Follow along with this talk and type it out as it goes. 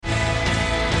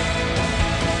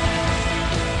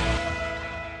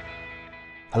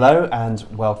Hello and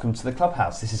welcome to the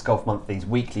Clubhouse. This is Golf Monthly's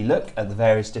weekly look at the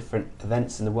various different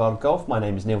events in the world of golf. My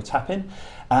name is Neil Tappin,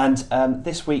 and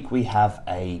this week we have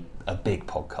a big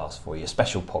podcast for you, a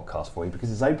special podcast for you, because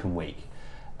it's Open Week.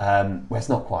 Well, it's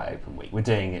not quite Open Week. We're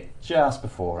doing it just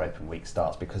before Open Week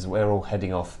starts because we're all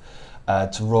heading off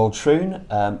to Royal Troon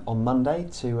on Monday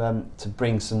to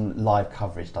bring some live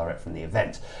coverage direct from the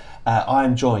event. I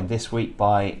am joined this week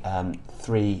by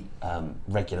three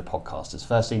regular podcasters.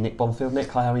 Firstly, Nick Bonfield. Nick,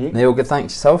 hi, how are you? Neil, good,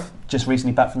 thanks. Yourself? Just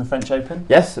recently back from the French Open?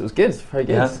 Yes, it was good, very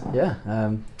good.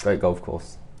 Yeah. Great golf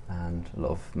course and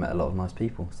met a lot of nice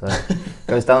people. So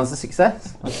goes down as a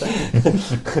success, I'd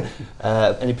say.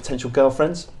 Any potential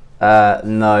girlfriends?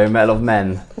 No, met a lot of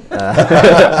men.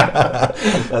 That's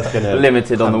gonna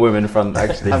limited on the women front,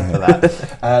 actually. For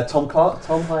that. Tom Clarke.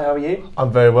 Tom, hi, how are you?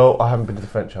 I'm very well. I haven't been to the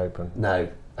French Open. No.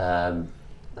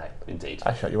 No, indeed.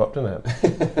 I shut you up, didn't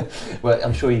it? Well,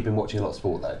 I'm sure you've been watching a lot of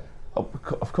sport, though.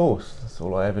 Of course. That's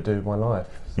all I ever do in my life.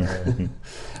 So.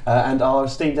 And our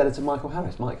esteemed editor, Michael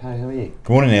Harris. Mike, how are you?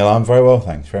 Good morning, Neil. I'm very well,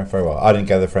 thanks. Very, very well. I didn't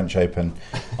go to the French Open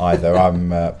either. I'm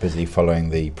busy following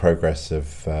the progress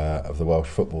of the Welsh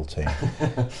football team,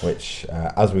 which,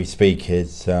 as we speak,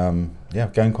 is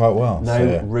going quite well.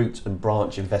 No root and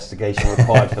branch investigation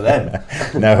required for them.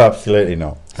 No, absolutely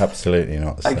not. Absolutely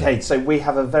not. Okay, so we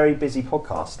have a very busy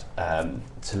podcast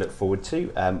to look forward to.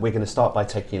 We're going to start by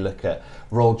taking a look at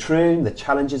Royal Troon, the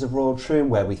challenges of Royal Troon,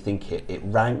 where we think it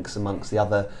ranks amongst the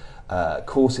other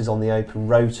courses on the Open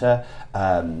Rota,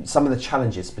 some of the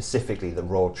challenges specifically that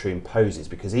Royal Troon poses,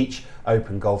 because each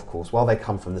Open golf course, while they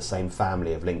come from the same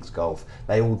family of links golf,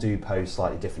 they all do pose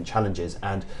slightly different challenges,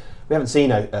 and we haven't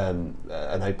seen an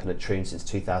Open at Troon since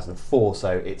 2004,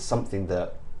 so it's something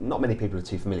that not many people are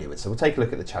too familiar with. So we'll take a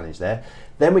look at the challenge there.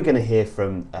 Then we're going to hear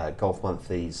from Golf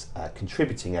Monthly's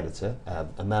contributing editor,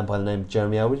 a man by the name of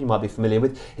Jeremy Elwood, you might be familiar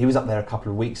with. He was up there a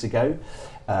couple of weeks ago,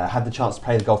 had the chance to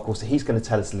play the golf course, so he's going to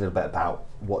tell us a little bit about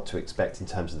what to expect in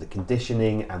terms of the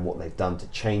conditioning and what they've done to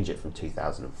change it from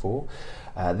 2004.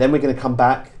 Then we're going to come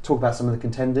back, talk about some of the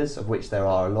contenders, of which there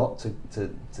are a lot,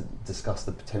 to discuss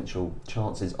the potential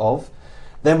chances of.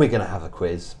 Then we're going to have a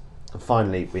quiz. And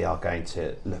finally, we are going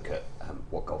to look at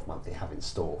what Golf Monthly have in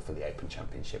store for the Open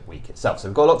Championship week itself. So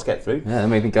we've got a lot to get through. Yeah, then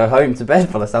we can go home to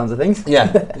bed by the sounds of things.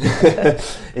 Yeah,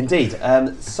 indeed.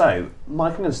 So,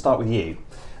 Mike, I'm going to start with you.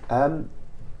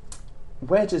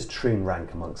 Where does Troon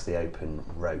rank amongst the Open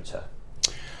Rota?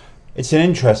 It's an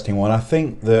interesting one. I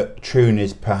think that Troon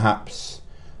is perhaps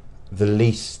the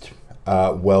least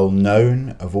well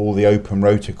known of all the Open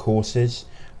Rota courses.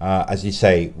 As you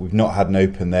say, we've not had an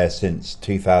Open there since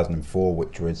 2004,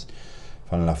 which was,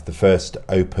 funnily enough, the first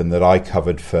Open that I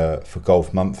covered for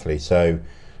Golf Monthly, so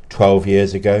 12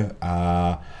 years ago.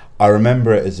 I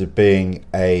remember it as being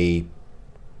a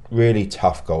really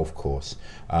tough golf course.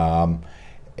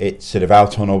 It's sort of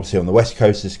out obviously on the west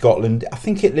coast of Scotland. I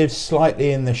think it lives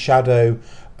slightly in the shadow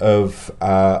of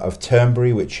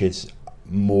Turnberry, which is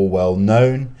more well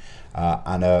known,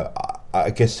 and I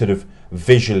guess sort of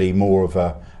visually more of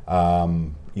a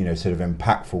sort of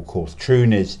impactful course.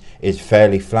 Troon is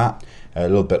fairly flat, a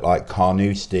little bit like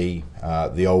Carnoustie,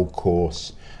 the old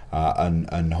course,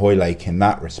 and Hoylake in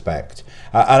that respect.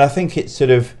 And I think it's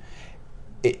sort of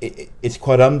it's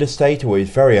quite understated, or it's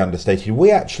very understated.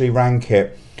 We actually rank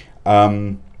it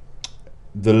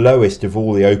the lowest of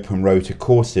all the Open Rota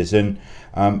courses, and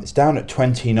it's down at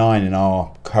 29 in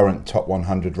our current top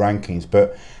 100 rankings.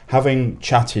 But having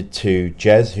chatted to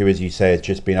Jez, who, as you say, has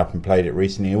just been up and played it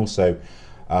recently, also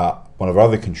one of our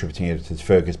other contributing editors,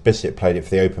 Fergus Bissett, played it for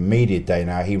the Open Media Day.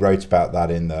 Now, he wrote about that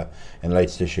in the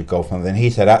latest issue of Golf Monthly, and he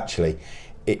said actually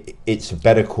it's a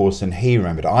better course than he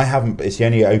remembered. I haven't. It's the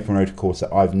only Open Rota course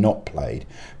that I've not played.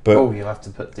 But you'll have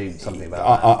to do something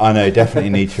about that. I know,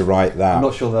 definitely need to write that. I'm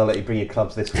not sure they'll let you bring your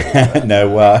clubs this week.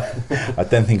 No, I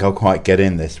don't think I'll quite get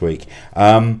in this week.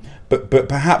 But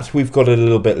perhaps we've got it a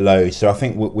little bit low, so I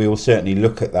think we will certainly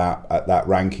look at that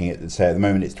ranking. At the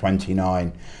moment it's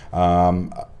 29,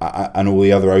 and all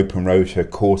the other Open Rota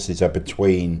courses are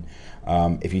between.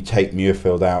 If you take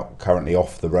Muirfield out, currently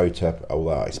off the Rota,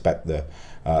 although I expect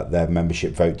their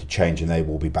membership vote to change and they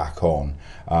will be back on.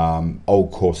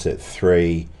 Old Course at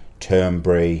 3,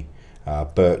 Turnberry,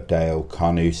 Birkdale,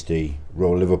 Carnoustie,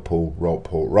 Royal Liverpool, Royal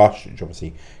Portrush, which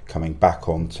obviously coming back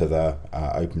onto the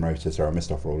Open Rota, so I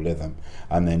missed off Royal Lytham,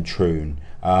 and then Troon.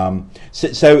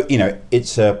 So you know,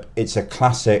 it's a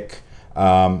classic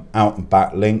out and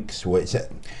back links. Where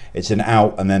it's an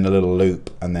out and then a little loop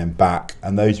and then back,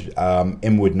 and those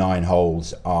inward 9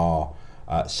 holes are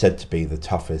said to be the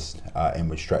toughest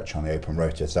inward stretch on the Open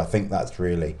Rota. So I think that's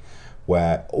really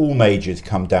where all majors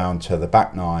come down to the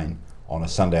back 9 on a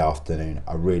Sunday afternoon,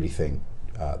 I really think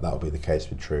that'll be the case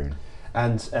with Troon.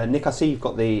 And Nick, I see you've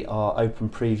got our open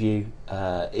preview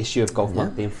issue of Golf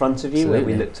Monthly in front of you, where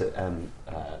we looked at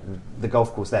the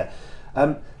golf course there.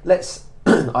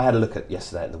 I had a look at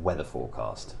yesterday at the weather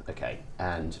forecast, okay,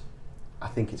 and I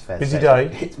think it's fair to say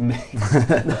day. It's mixed.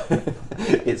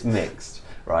 It's mixed,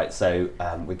 right? So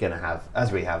we're going to have,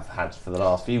 as we have had for the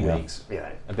last few weeks,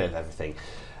 a bit of everything.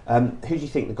 Who do you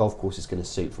think the golf course is going to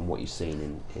suit from what you've seen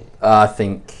in here? I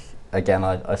think, again,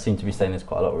 I seem to be saying this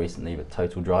quite a lot recently, but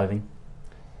total driving.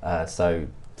 So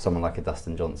someone like a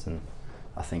Dustin Johnson,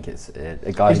 I think it's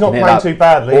a guy. He's who not can playing hit too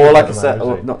badly. or like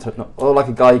or like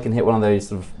a guy who can hit one of those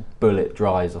sort of bullet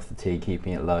drives off the tee,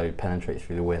 keeping it low, penetrate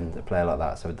through the wind. A player like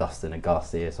that. So a Dustin, a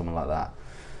Garcia, someone like that.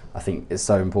 I think it's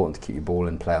so important to keep your ball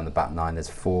in play on the back nine. There's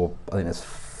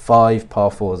 5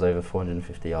 par fours over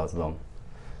 450 yards long.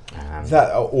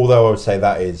 Although I would say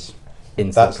that is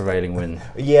inside prevailing wind.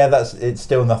 Yeah, it's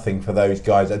still nothing for those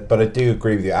guys. But I do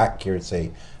agree with your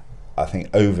accuracy. I think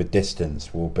over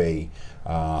distance will be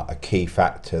a key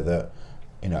factor. That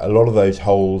a lot of those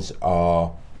holes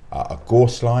are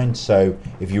gorse line. So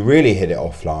if you really hit it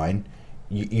offline,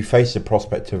 you face the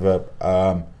prospect of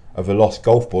a lost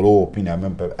golf ball. Or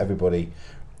remember, everybody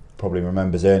probably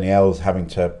remembers Ernie Els having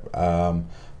to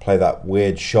play that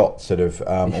weird shot, sort of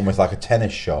almost like a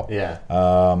tennis shot. Yeah.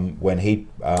 When he,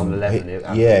 on 11,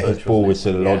 his ball was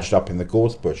sort of lodged up in the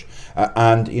gorse bush,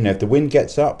 and if the wind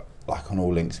gets up, like on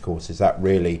all links courses, that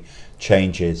really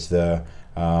changes the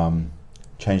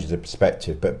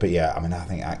perspective. But yeah, I mean, I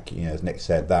think as Nick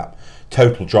said, that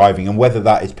total driving, and whether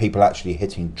that is people actually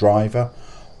hitting driver,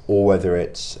 or whether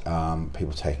it's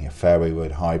people taking a fairway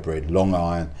wood, hybrid, long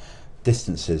iron.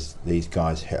 Distances these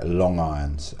guys hit long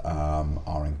irons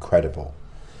are incredible.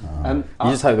 You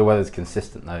just hope the weather's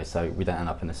consistent though, so we don't end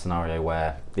up in a scenario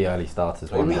where the early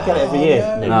starters win. We get it every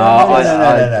year. No,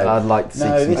 I'd like to see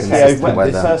some consistent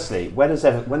weather. Firstly, when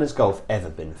has golf ever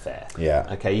been fair? Yeah.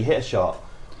 Okay, you hit a shot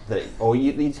or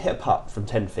you hit a putt from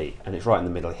 10 feet and it's right in the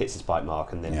middle, it hits the spike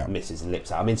mark and then misses and lips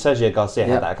out. I mean, Sergio Garcia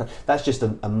had that. That's just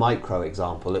a micro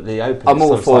example. At the Open, I'm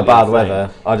all for bad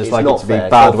weather. I just like it to be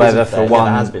bad weather for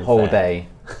one whole day.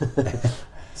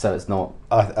 So it's not.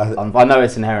 I know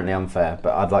it's inherently unfair,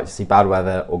 but I'd like to see bad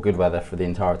weather or good weather for the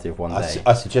entirety of one day.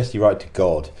 I suggest you write to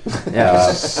God.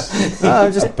 Yeah.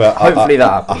 But hopefully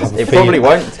that happens. It probably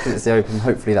won't because it's the Open.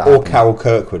 Hopefully that happens. Or Carol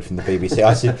Kirkwood from the BBC.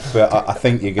 I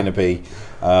think you're going to be.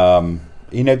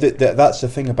 That's the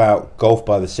thing about golf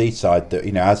by the seaside. That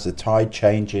as the tide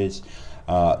changes,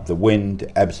 the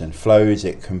wind ebbs and flows.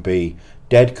 It can be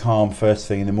dead calm first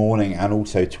thing in the morning, and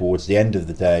also towards the end of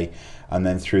the day, and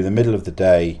then through the middle of the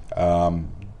day,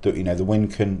 the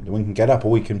wind can get up,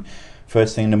 or we can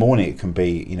first thing in the morning it can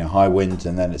be high winds,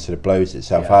 and then it sort of blows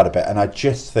itself out a bit. And I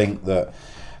just think that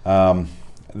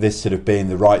this sort of being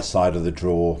the right side of the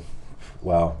draw,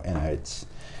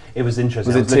 It was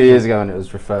interesting. Was it 2 years ago, and it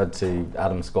was referred to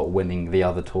Adam Scott winning the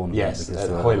other tournament? Yes, at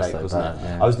Hoylake, wasn't it?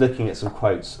 Yeah. I was looking at some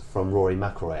quotes from Rory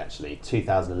McIlroy, actually,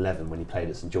 2011, when he played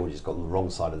at St George's, got on the wrong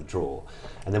side of the draw,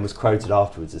 and then was quoted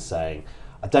afterwards as saying,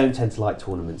 I don't tend to like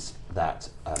tournaments that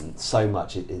so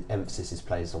much emphasis is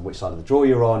placed on which side of the draw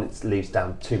you're on, it leaves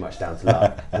too much down to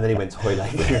luck. And then he went to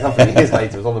Hoylake a couple of years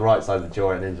later, was on the right side of the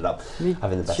draw and ended up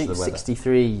having the best of the weather.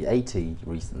 63-80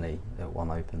 recently at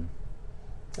one Open.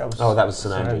 That was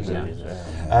St Andrews.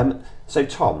 Yeah. So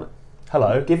Tom,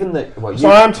 hello. Given that,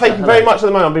 so I'm taking very much at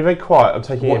the moment. I'm being very quiet. I'm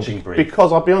taking watching it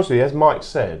because I'll be honest with you, as Mike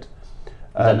said,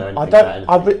 I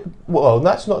don't. Well,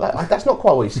 that's not that. That's not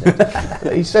quite what he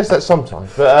said. He says that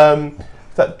sometimes, but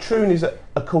that Troon is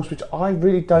a course which I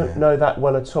really don't know that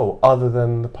well at all, other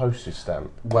than the postage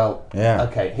stamp. Well,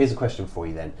 okay. Here's a question for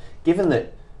you then. Given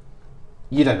that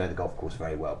you don't know the golf course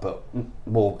very well, but far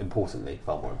more importantly,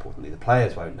 the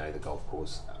players won't know the golf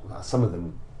course.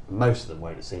 Most of them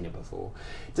won't have seen it before.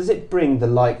 Does it bring the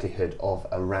likelihood of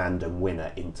a random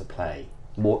winner into play?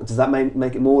 Does that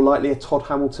make it more likely a Todd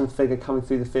Hamilton figure coming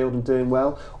through the field and doing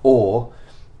well? Or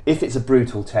if it's a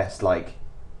brutal test like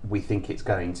we think it's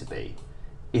going to be,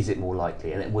 is it more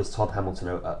likely? And was Todd Hamilton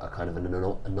a kind of an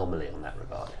anomaly on that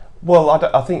regard? Well,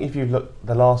 I think if you look,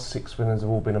 the last 6 winners have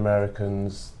all been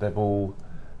Americans. They've all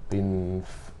been.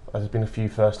 There's been a few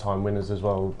first-time winners as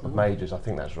well of majors. I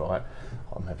think that's right.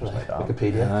 I'm happy to make that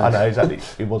Wikipedia. I know exactly.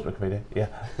 It was Wikipedia. Yeah,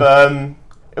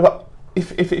 but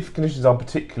if conditions are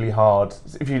particularly hard,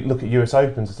 if you look at US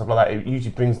Opens and stuff like that, it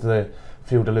usually brings the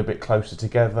field a little bit closer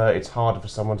together. It's harder for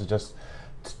someone to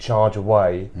charge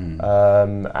away,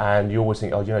 and you always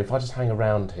think, if I just hang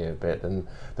around here a bit, then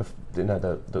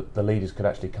the leaders could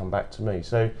actually come back to me.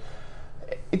 So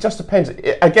it just depends.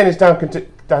 Again, it's down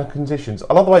down conditions.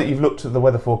 I love the way that you've looked at the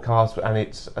weather forecast and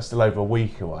it's still over a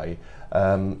week away.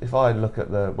 If I look at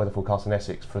the weather forecast in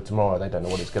Essex for tomorrow, they don't know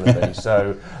what it's going to be.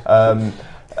 So I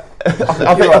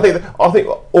think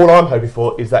all I'm hoping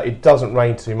for is that it doesn't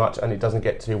rain too much and it doesn't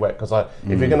get too wet. Because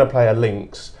if you're going to play a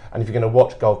links and if you're going to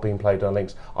watch golf being played on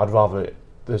links, I'd rather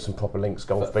there's some proper links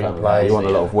golf being played. You want a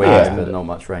lot of wind, but not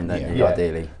much rain, don't you?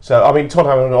 Ideally. So I mean, Todd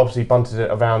Hamilton obviously bunted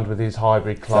it around with his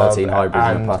hybrid club, 13 hybrids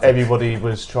and everybody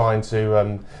was trying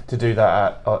to do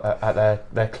that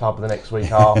at their club the next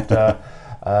week after.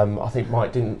 I think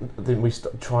Mike didn't we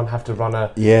try and have to run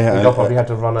a we probably had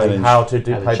to run a how to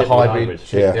do play the hybrid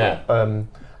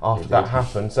after that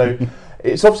happened. So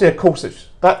it's obviously a course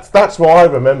that's what I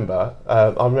remember.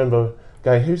 I remember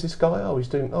going, who's this guy? He's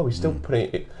still putting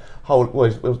it. Well,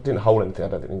 he didn't hold anything, I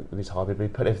don't think, with his hybrid, but he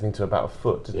put everything to about a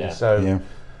foot, didn't he? So,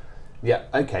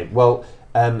 okay. Well,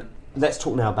 let's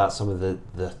talk now about some of the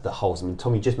holes. I mean,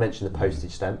 Tom, you just mentioned the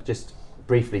postage stamp. Just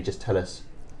briefly, just tell us,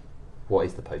 what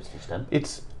is the postage stamp?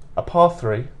 It's a par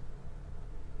 3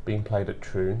 being played at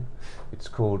Troon. It's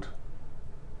called...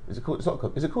 Is it called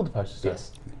the postage stamp?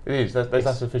 Yes. It is.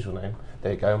 That's the official name.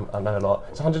 There you go. I know a lot.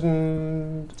 It's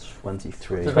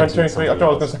 123. 123. I thought I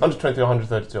was going to say 120 or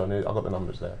 132. I got the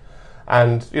numbers there.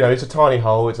 And it's a tiny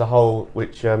hole. It's a hole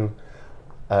which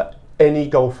any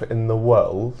golfer in the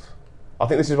world, I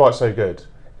think this is why it's so good.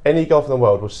 Any golfer in the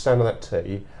world will stand on that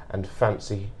tee and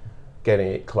fancy getting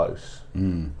it close.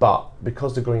 But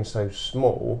because the green's so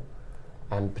small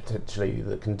and potentially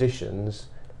the conditions,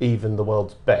 even the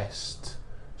world's best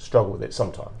struggle with it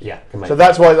sometimes. Yeah. So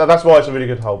that's why it's a really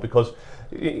good hole, because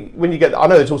when you get, I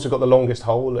know it's also got the longest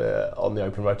hole on the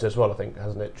open rotor as well. I think,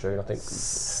 hasn't it? True. I think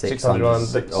 600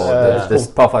 runs. This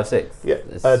par 5/6. Yeah,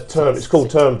 it's called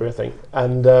Turnberry, I think.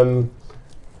 And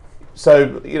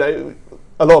so a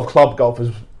lot of club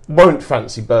golfers won't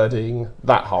fancy birdieing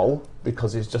that hole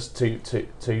because it's just too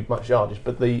much yardage.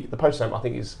 But the post stamp, I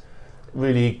think, is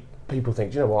really, people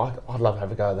think, I'd love to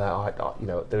have a go at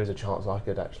that. There is a chance I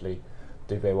could actually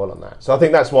do very well on that. So I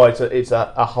think that's why it's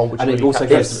a hole which. And really it also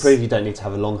goes to prove you don't need to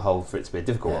have a long hole for it to be a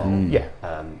difficult hole. Yeah.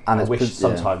 And I wish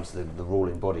sometimes the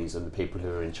ruling bodies and the people who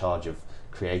are in charge of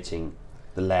creating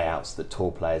the layouts that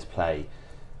tour players play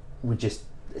would just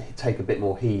take a bit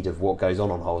more heed of what goes on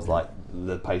holes like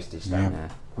the postage stamp. Yeah.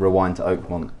 Rewind to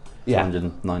Oakmont.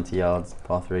 290 yards,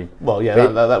 par 3. Well,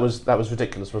 that was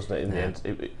ridiculous, wasn't it? In the end,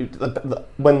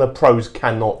 when the pros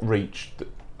cannot reach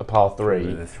a par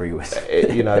 3, the 3 was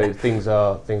things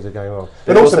are going on.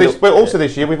 But also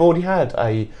this year we've already had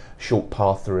a short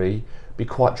par 3 be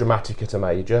quite dramatic at a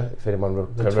major. If anyone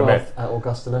can remember, at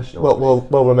Augusta National.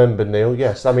 Well remembered, Neil.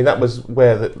 Yes, I mean that was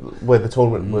where the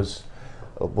tournament was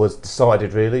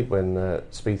decided really when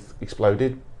Spieth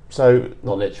exploded. So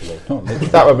not literally.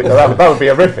 that would be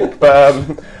horrific.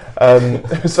 But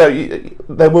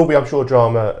there will be, I'm sure,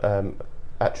 drama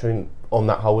at Troon on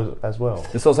that hole as well.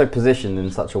 It's also positioned in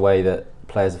such a way that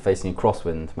players are facing a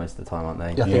crosswind most of the time, aren't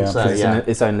they? I think so. It's in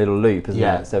its own little loop, isn't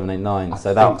it? 7, 8, 9.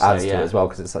 So that adds to it as well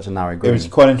because it's such a narrow green. It was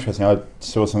quite interesting. I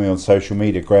saw something on social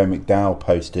media. Graham McDowell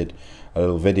posted a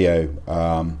little video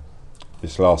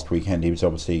this last weekend. He was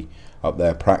obviously up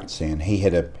there practicing, and he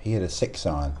hit a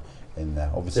 6-iron in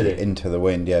there, obviously into the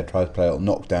wind. Yeah, tried to play a little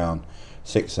knockdown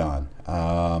 6-iron.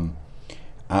 And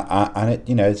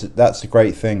it, that's the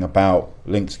great thing about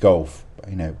links golf.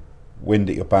 Wind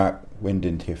at your back, wind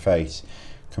into your face,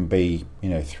 can be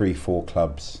 3-4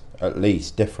 clubs at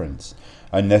least difference.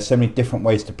 And there's so many different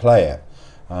ways to play it.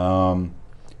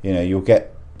 You'll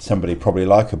get somebody probably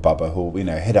like a Bubba who'll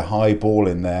hit a high ball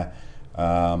in there,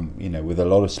 with a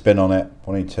lot of spin on it,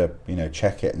 wanting to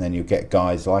check it, and then you get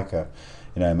guys like a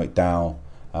McDowell,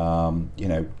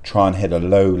 try and hit a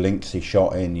low linksy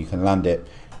shot in. You can land it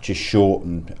just short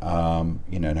and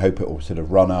and hope it will sort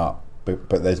of run up,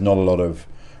 but there's not a lot of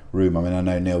room. I mean, I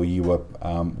know, Neil, you were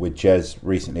with Jez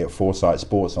recently at Foresight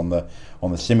Sports on the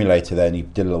simulator there, and he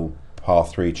did a little par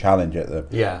 3 challenge at the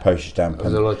postage stamp. There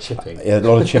was a lot of chipping. Yeah, a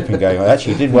lot of chipping going on.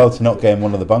 Actually, he did well to not get in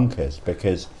one of the bunkers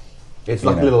because it's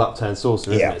like a little upturned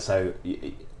saucer, isn't it? So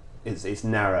it's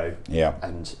narrow. Yeah.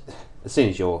 And as soon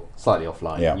as you're slightly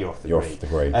offline, you're off the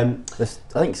green. I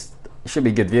think it should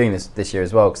be good viewing this year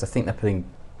as well, because I think they're putting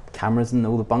cameras in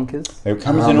all the bunkers. There are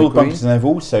cameras in all the bunkers, and they've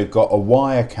also got a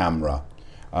wire camera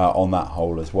on that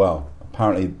hole as well.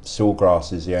 Apparently,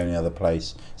 Sawgrass is the only other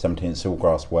place, 17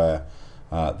 Sawgrass, where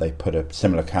they put a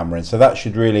similar camera in. So that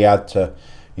should really add to,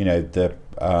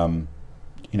 the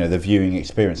viewing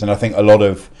experience. And I think a lot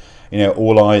of,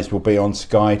 all eyes will be on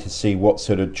Sky to see what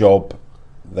sort of job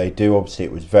they do. Obviously,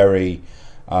 it was very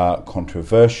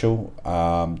controversial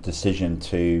decision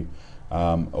to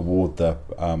award the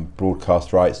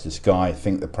broadcast rights to Sky. I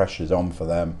think the pressure's on for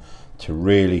them to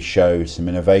really show some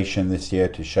innovation this year,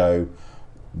 to show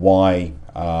why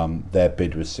their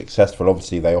bid was successful.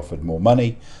 Obviously, they offered more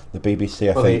money. The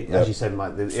BBC, I think, as you said,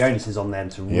 Mike, the onus is on them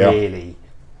to really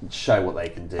show what they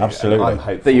can do. Absolutely. And I'm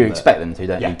hopeful But you expect them to,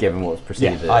 don't you, given what's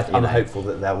preceded? I'm hopeful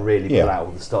that they'll really pull out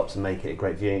all the stops and make it a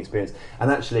great viewing experience.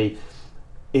 And actually,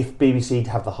 if BBC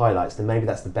have the highlights, then maybe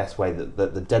that's the best way that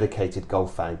the dedicated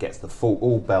golf fan gets the full,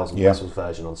 all bells and whistles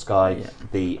version on Sky. Yeah.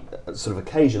 The sort of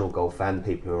occasional golf fan, the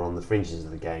people who are on the fringes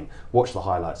of the game, watch the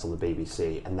highlights on the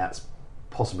BBC, and that's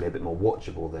possibly a bit more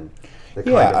watchable than the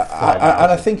kind of 5 hours.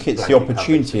 And I think it's the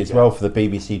opportunity as well for the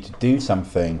BBC to do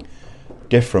something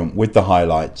different with the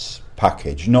highlights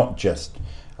package, not just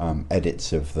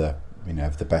edits of the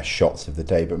of the best shots of the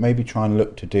day, but maybe try and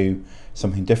look to do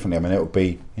something differently. I mean, it will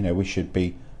be we should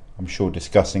be, I'm sure,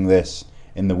 discussing this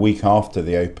in the week after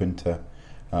the Open to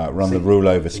run the rule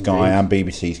over Sky and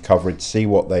BBC's coverage, see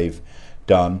what they've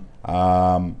done,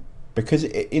 because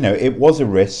it was a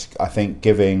risk. I think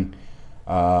giving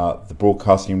the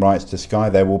broadcasting rights to Sky,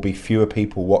 there will be fewer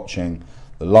people watching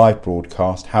the live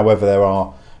broadcast. However, there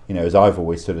are, as I've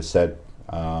always sort of said,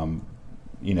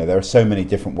 there are so many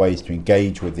different ways to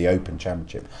engage with the Open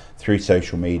Championship through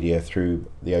social media, through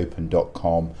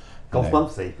theopen.com. Golf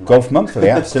Monthly,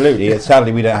 absolutely.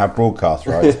 Sadly, we don't have broadcast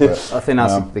rights. But, I think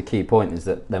that's the key point, is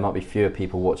that there might be fewer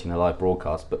people watching the live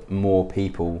broadcast, but more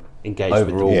people engaged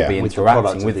overall be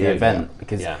interacting with the event,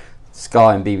 because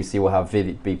Sky and BBC will have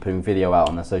be putting video out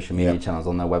on their social media channels,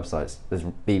 on their websites. There's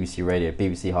BBC Radio,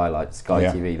 BBC Highlights, Sky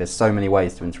TV. There's so many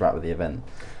ways to interact with the event,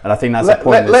 and I think that's a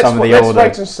point that some of the older.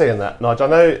 Let's wait and see on that,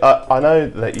 Nigel. I know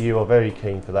that you are very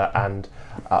keen for that, and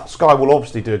Sky will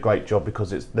obviously do a great job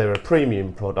because they're a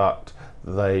premium product.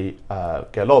 They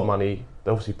get a lot of money.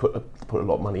 They obviously put a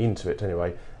lot of money into it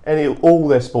anyway. All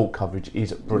their sport coverage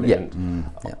is brilliant.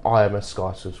 I am a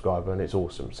Sky subscriber, and it's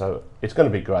awesome. So it's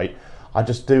going to be great. I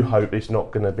just do hope it's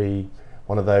not going to be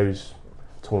one of those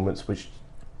tournaments which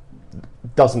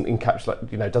doesn't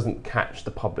encapsulate, doesn't catch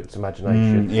the public's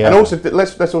imagination. And also,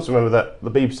 let's also remember that the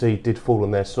BBC did fall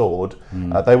on their sword.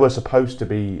 They were supposed to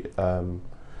be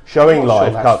showing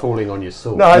live coverage. Falling on your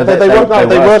sword. No, they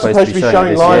were supposed to be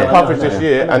showing live coverage this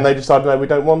year, and they decided no, we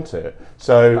don't want it.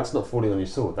 So that's not falling on your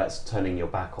sword. That's turning your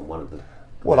back on one of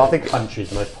the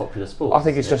country's most popular sports. I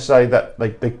think it's just saying that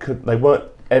they weren't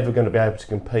ever going to be able to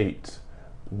compete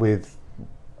with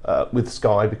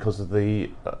Sky because of the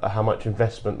how much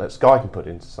investment that Sky can put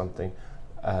into something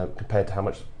compared to how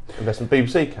much investment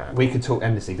BBC can. We could talk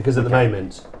endlessly because at the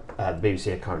moment the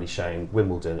BBC are currently showing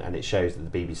Wimbledon, and it shows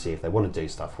that the BBC, if they want to do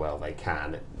stuff well, they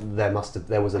can. There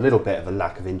was a little bit of a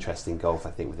lack of interest in golf,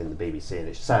 I think, within the BBC,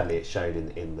 and sadly it showed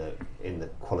in the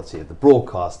quality of the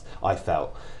broadcast. I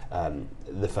felt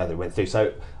the further it went through.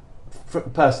 So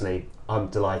personally, I'm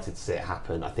delighted to see it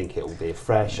happen. I think it will be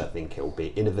fresh. I think it will be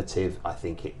innovative. I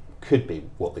think it could be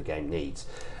what the game needs.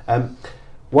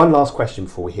 One last question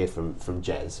before we hear from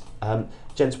Jez.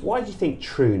 Gents, why do you think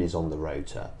Troon is on the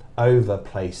rota over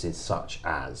places such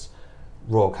as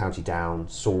Royal County Down,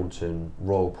 Saunton,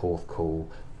 Royal Porthcawl,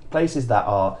 places that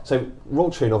are... So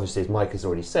Royal Troon, obviously, as Mike has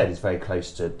already said, is very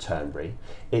close to Turnberry.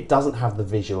 It doesn't have the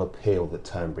visual appeal that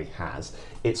Turnberry has.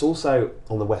 It's also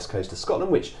on the west coast of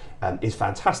Scotland, which is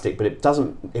fantastic, but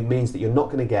it means that you're not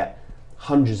going to get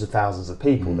hundreds of thousands of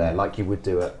people there like you would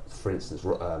do at, for instance,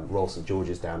 Royal St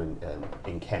George's down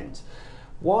in Kent.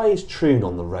 Why is Troon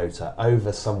on the rota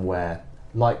over somewhere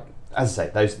like, as I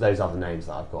say, those other names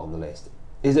that I've got on the list?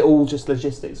 Is it all just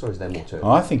logistics, or is there more to it?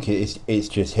 I think it's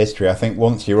just history. I think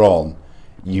once you're on,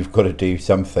 you've got to do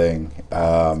something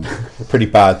pretty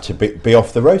bad to be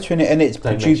off the rota, and it's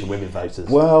Don't mention women voters.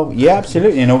 Well, yeah,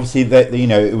 absolutely, and obviously that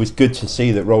it was good to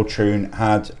see that Royal Troon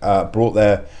had brought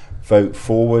their vote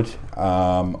forward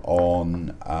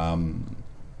on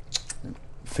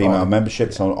female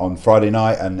memberships on Friday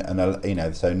night,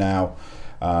 and so now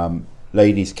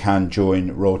ladies can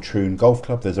join Royal Troon Golf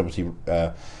Club. There's obviously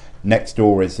next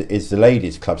door is the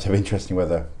ladies' club, so interesting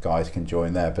whether guys can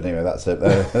join there. But anyway, that's can.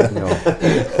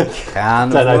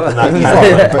 Don't open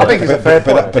that. I think it's a fair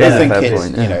point. But I think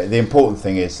it's the important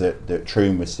thing is that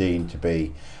Troon was seen to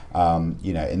be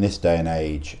in this day and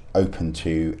age open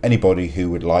to anybody who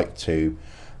would like to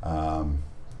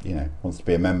wants to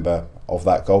be a member of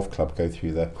that golf club, go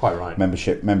through the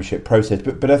membership process.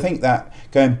 But I think that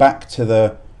going back to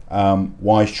the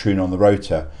why is Troon on the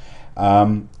rota,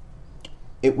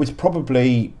 it was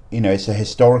probably, it's a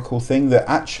historical thing that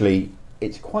actually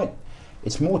it's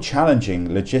more challenging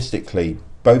logistically,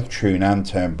 both Troon and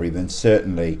Turnberry, than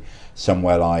certainly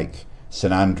somewhere like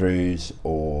St Andrews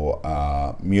or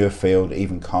Muirfield,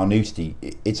 even Carnoustie,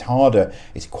 it's harder.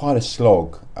 It's quite a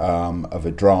slog of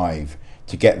a drive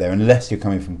to get there, unless you're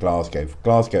coming from Glasgow. For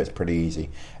Glasgow, it's pretty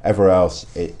easy. Everywhere else,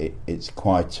 it's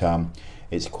quite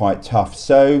tough.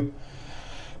 So,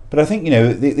 but I think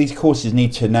these courses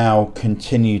need to now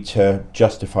continue to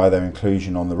justify their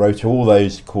inclusion on the rota. All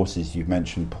those courses you've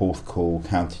mentioned, Porthcawl,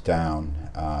 County Down,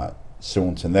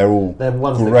 Saunton, they're all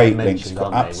great links,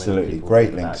 absolutely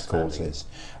great links courses.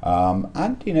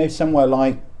 And somewhere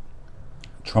like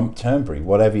Trump Turnberry,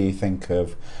 whatever you think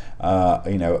of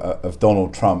of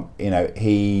Donald Trump,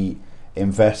 he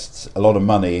invests a lot of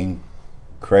money in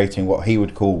creating what he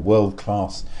would call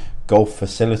world-class golf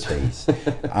facilities.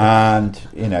 And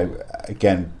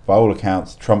again, by all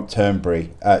accounts, Trump Links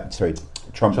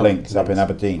up in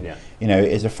Aberdeen,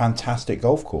 is a fantastic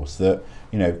golf course that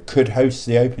could host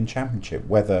the Open Championship.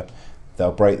 Whether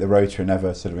they'll break the rota and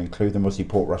ever sort of include them, obviously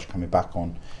Portrush coming back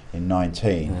on in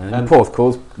 19. And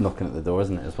Porthcaw's knocking at the door,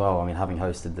 isn't it, as well? I mean, having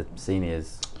hosted the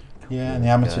seniors. Yeah, and the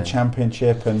Amateur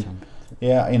Championship, and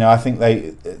I think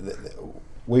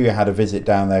we had a visit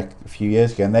down there a few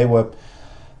years ago, and they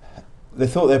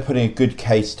thought they were putting a good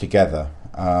case together,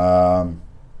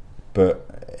 but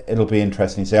it'll be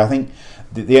interesting to see. I think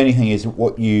the only thing is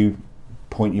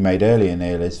point you made earlier,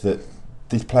 Neil, is that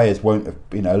these players won't have,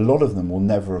 a lot of them will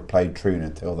never have played Troon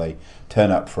until they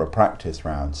turn up for a practice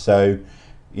round. So,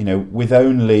 with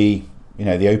only,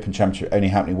 the Open Championship only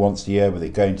happening once a year, with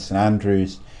it going to St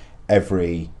Andrews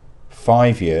every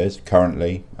 5 years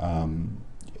currently,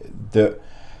 that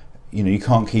you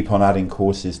can't keep on adding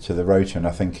courses to the rota. And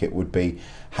I think it would be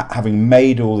having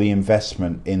made all the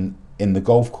investment in the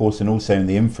golf course and also in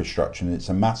the infrastructure, and it's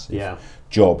a massive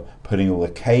job putting all the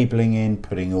cabling in,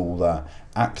 putting all the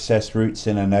access routes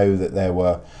in. I know that there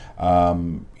were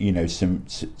some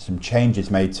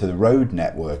changes made to the road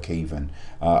network even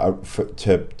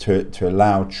to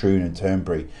allow Troon and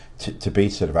Turnberry to be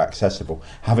sort of accessible.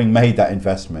 Having made that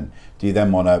investment, do you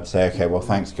then want to say, okay, well,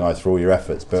 thanks guys for all your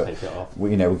efforts, but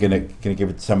we're going to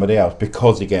give it to somebody else,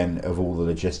 because again of all the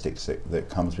logistics that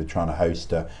comes with trying to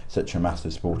host such a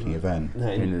massive sporting event.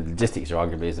 I mean, the logistics are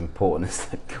arguably as important as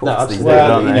the course. Look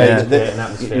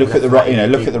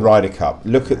at the Ryder Cup.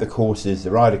 Look at the courses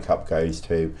the Ryder Cup goes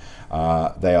to.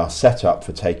 They are set up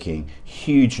for taking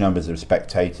huge numbers of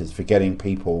spectators, for getting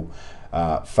people,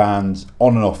 fans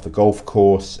on and off the golf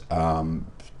course,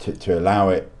 to allow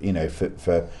it,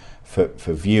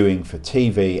 for viewing, for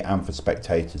TV, and for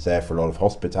spectators there, for a lot of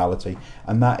hospitality.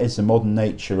 And that is the modern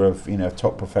nature of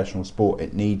top professional sport.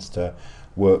 It needs to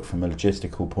work from a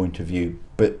logistical point of view.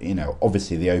 But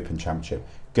obviously the Open Championship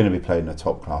going to be played in a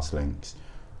top class links.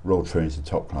 Royal Troon is a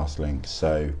top class link,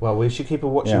 so we should keep a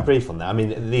watching brief on that. I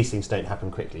mean, these things don't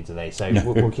happen quickly, do they? So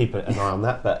we'll keep an eye on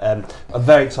that. But I'm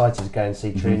very excited to go and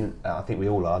see Troon. I think we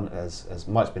all are. As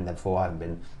Mike's been there before, I haven't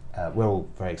been. We're all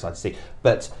very excited to see.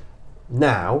 But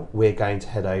now we're going to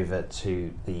head over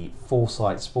to the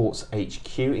Foresight Sports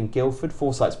HQ in Guildford.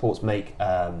 Foresight Sports make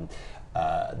launch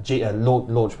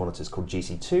monitors called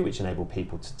GC2, which enable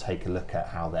people to take a look at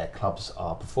how their clubs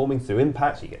are performing through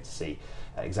impact. So you get to see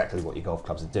exactly what your golf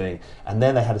clubs are doing. And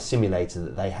then they had a simulator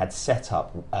that they had set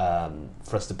up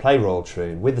for us to play Royal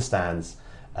Troon with the stands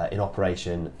in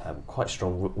operation, quite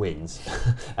strong winds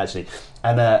actually.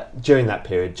 And during that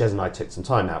period, Jez and I took some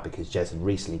time out because Jez had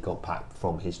recently got back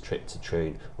from his trip to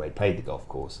Troon where he played the golf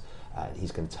course.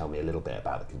 He's going to tell me a little bit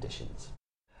about the conditions.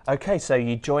 Okay, so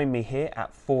you join me here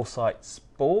at Foresight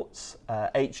Sports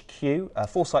HQ.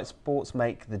 Foresight Sports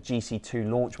make the GC2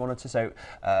 launch monitor. So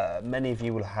many of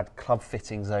you will have had club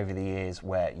fittings over the years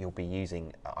where you'll be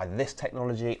using either this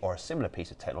technology or a similar piece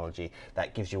of technology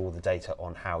that gives you all the data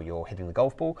on how you're hitting the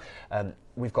golf ball.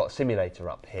 We've got a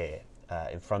simulator up here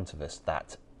in front of us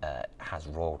that has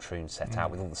Royal Troon set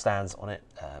out with all the stands on it.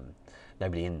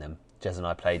 Nobody in them. Jez and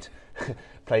I played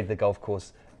the golf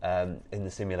course in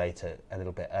the simulator a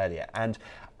little bit earlier. And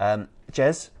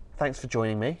Jez, thanks for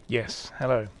joining me. Yes,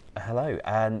 hello. Hello.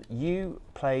 And you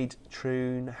played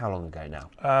Troon how long ago now?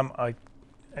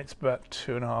 It's about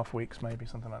 2.5 weeks, maybe,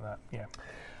 something like that, yeah.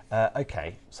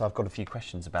 Okay, so I've got a few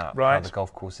questions about how the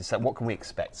golf course is set. What can we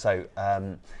expect? So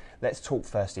let's talk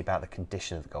firstly about the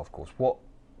condition of the golf course. What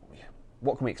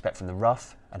can we expect from the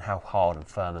rough, and how hard and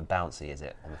firm and bouncy is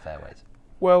it on the fairways?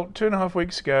 Well, 2.5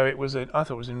 weeks ago, I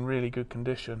thought it was in really good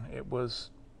condition. It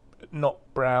was not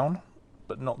brown,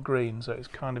 but not green, so it's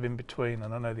kind of in between,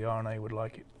 and I know the R&A would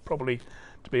like it probably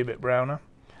to be a bit browner.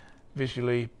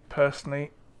 Visually, personally,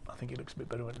 I think it looks a bit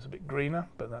better when it's a bit greener,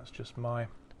 but that's just my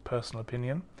personal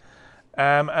opinion.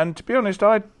 And to be honest,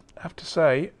 I'd have to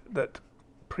say that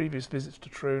previous visits to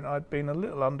Troon, I'd been a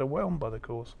little underwhelmed by the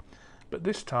course. But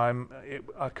this time,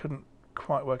 I couldn't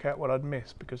quite work out what I'd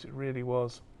missed because it really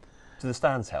was. Do the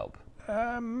stands help?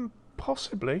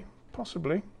 Possibly.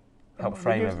 Help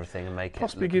frame everything and make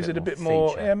possibly it gives it a bit more.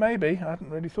 feature. Yeah, maybe. I hadn't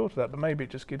really thought of that, but maybe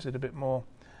it just gives it a bit more.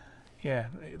 Yeah,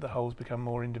 the holes become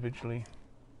more individually.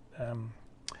 Can't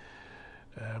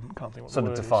think what Sort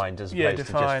the of word defined is. as opposed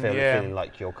defined, to just yeah. feeling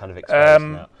like you're kind of exposed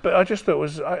now. But I just thought it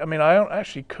was. I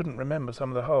actually couldn't remember some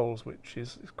of the holes, which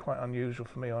is quite unusual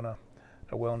for me on a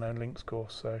well-known links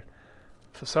course. So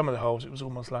for some of the holes, it was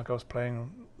almost like I was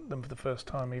playing them for the first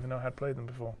time, even though I had played them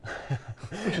before,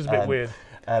 which is a bit weird.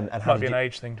 And how Might be an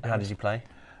age thing. To be How honest. did you play?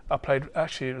 I played.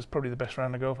 Actually, it was probably the best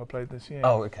round of golf I played this year.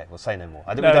 Oh, okay. Well, say no more.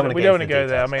 We don't want to go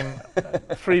there. I details.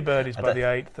 mean, 3 birdies by the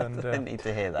 8th, I and don't need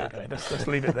to hear that. okay, let's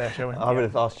leave it there, shall we? I would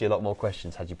have asked you a lot more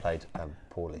questions had you played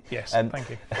poorly. Yes, thank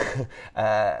you.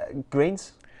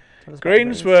 Greens? Tell us about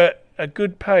Greens were a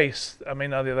good pace. I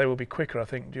mean, they will be quicker, I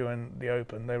think, during the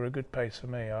Open. They were a good pace for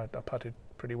me. I putted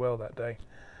pretty well that day,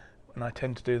 and I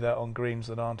tend to do that on greens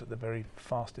that aren't at the very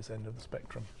fastest end of the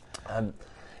spectrum.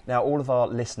 Now, all of our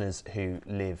listeners who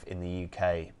live in the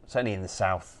UK, certainly in the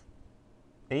south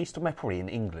east, or probably in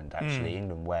England, actually,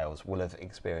 England, Wales, will have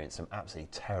experienced some absolutely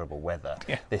terrible weather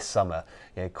this summer.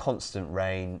 Constant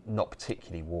rain, not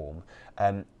particularly warm.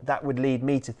 That would lead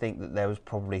me to think that there was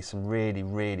probably some really,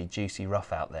 really juicy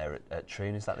rough out there at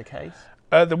Troon. Is that the case?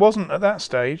 There wasn't at that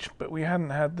stage, but we hadn't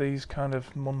had these kind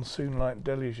of monsoon-like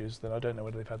deluges that I don't know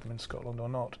whether they've had them in Scotland or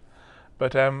not.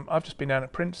 But I've just been down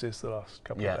at Prince's the last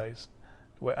couple of days.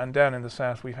 And down in the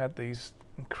south we've had these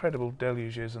incredible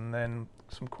deluges and then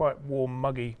some quite warm,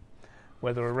 muggy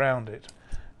weather around it,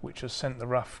 which has sent the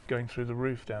rough going through the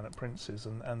roof down at Prince's,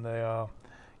 and they are,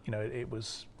 it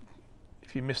was,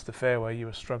 if you missed the fairway you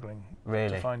were struggling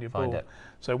to find your ball.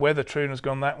 So whether Troon has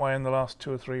gone that way in the last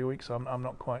 2 or 3 weeks, I'm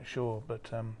not quite sure,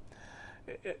 but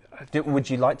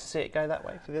would you like to see it go that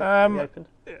way for the Open?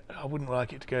 I wouldn't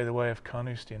like it to go the way of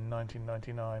Carnoustie in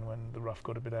 1999 when the rough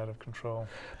got a bit out of control.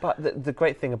 But the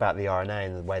great thing about the RNA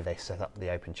and the way they set up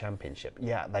the Open Championship,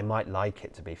 they might like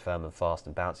it to be firm and fast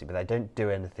and bouncy, but they don't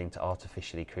do anything to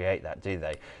artificially create that, do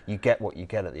they? You get what you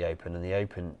get at the Open, and the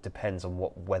Open depends on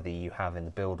what weather you have in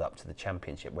the build-up to the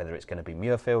Championship, whether it's going to be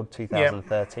Muirfield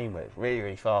 2013, where it's really,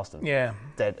 really fast and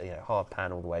dead, hard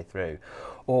pan all the way through,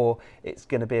 or it's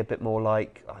going to be a bit more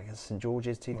like, I guess, St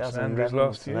George's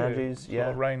 2011, St Andrews,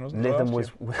 rain, wasn't it? Lytham was.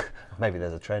 Maybe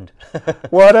there's a trend.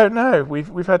 Well, I don't know.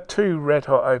 We've had 2 red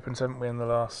hot Opens, haven't we, in the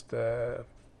last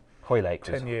Hoylake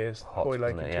 10 years? Hot,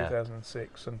 Hoylake in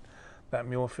 2006 and that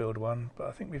Muirfield one. But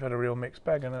I think we've had a real mixed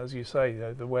bag. And as you say,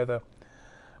 the weather,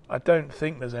 I don't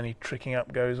think there's any tricking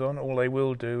up goes on. All they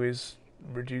will do is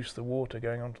reduce the water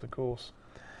going onto the course.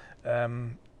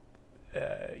 If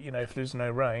there's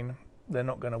no rain, they're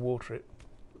not going to water it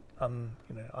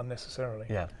unnecessarily.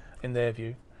 In their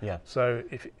view. So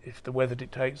if the weather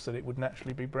dictates that it would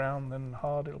naturally be brown, then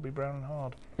hard, it'll be brown and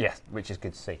hard. Yes, which is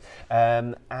good to see.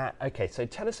 Okay, so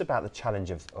tell us about the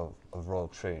challenge of Royal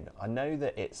Troon. I know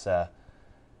that it's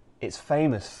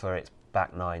famous for its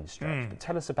back nine stretch, but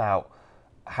tell us about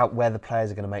where the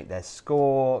players are going to make their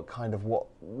score, kind of what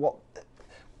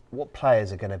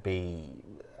players are going to be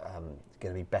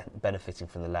benefiting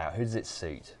from the layout. Who does it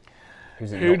suit?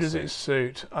 Who does it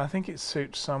suit? I think it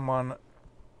suits someone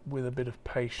with a bit of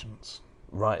patience.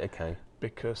 Right. Okay.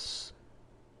 Because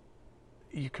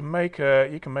you can make a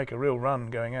real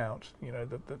run going out.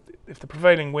 If the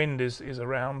prevailing wind is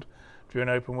around during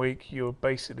Open Week, you're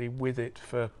basically with it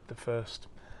for the first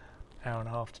hour and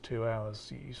a half to 2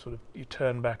 hours. You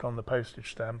turn back on the postage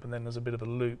stamp, and then there's a bit of a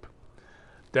loop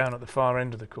down at the far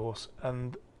end of the course,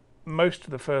 and most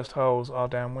of the first holes are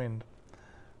downwind.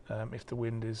 If the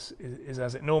wind is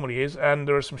as it normally is, and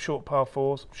there are some shortish par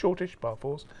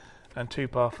fours, and 2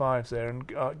 par 5s there, and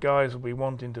guys will be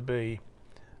wanting to be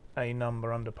a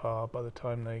number under par by the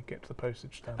time they get to the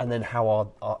postage stamp. And then how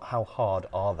hard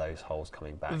are those holes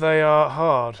coming back? They are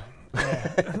hard.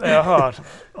 They are hard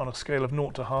on a scale of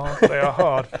 0 to hard. They are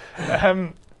hard.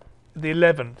 The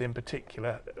 11th in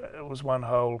particular was one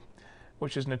hole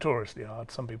which is notoriously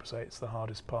hard. Some people say it's the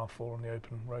hardest par 4 on the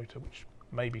Open Rota, which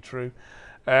may be true.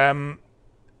 And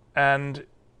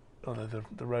although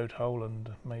the road hole and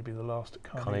maybe the last at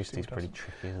Carnoustie is pretty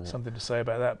tricky, isn't it? Something to say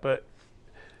about that, but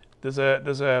there's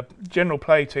a general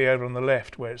play tee over on the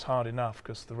left where it's hard enough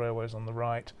because the railway's on the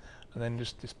right, and then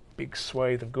just this big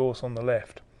swathe of gorse on the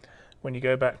left. When you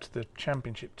go back to the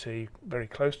Championship tee, very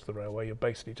close to the railway, you're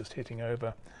basically just hitting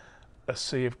over a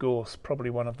sea of gorse. Probably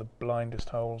one of the blindest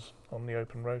holes on the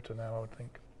Open Rota now, I would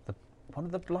think. One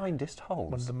of the blindest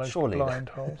holes? One of the most Surely. blind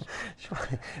holes.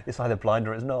 Surely it's either blind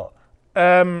or it's not.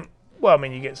 Well, I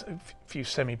mean, you get a few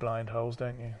semi-blind holes,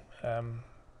 don't you?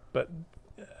 But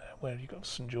where you got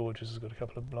St George's has got a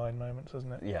couple of blind moments,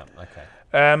 hasn't it? Yeah, okay.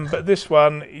 But this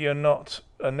one, you're not,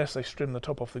 unless they trim the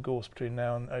top off the gorse between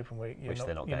now and Open Week, you're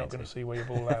not going to see where your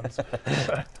ball lands.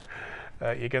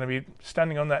 So you're going to be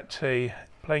standing on that tee,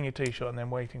 playing your tee shot, and then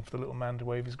waiting for the little man to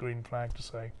wave his green flag to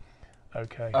say,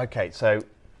 okay. Okay, so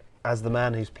as the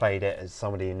man who's played it, as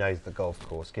somebody who knows the golf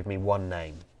course, give me one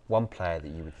name, one player that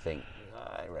you would think,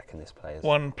 I reckon this player's...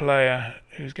 One player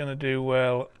who's going to do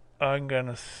well, I'm going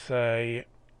to say...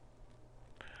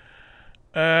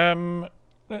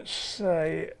 let's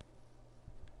say,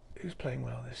 who's playing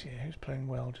well this year? Who's playing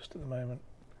well just at the moment?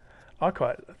 I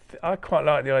quite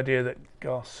like the idea that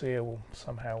Garcia will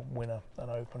somehow win an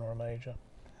Open or a major.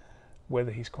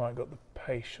 Whether he's quite got the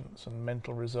patience and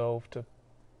mental resolve to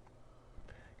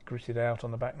grit it out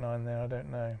on the back nine there, I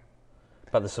don't know.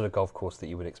 But the sort of golf course that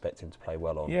you would expect him to play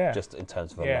well on, just in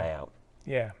terms of a layout.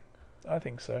 Yeah, I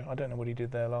think so. I don't know what he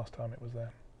did there last time it was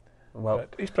there. Well,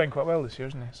 but he's playing quite well this year,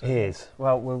 isn't he? So he is.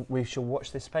 Well, we shall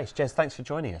watch this space. Jez, thanks for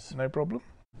joining us. No problem.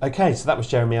 Okay, so that was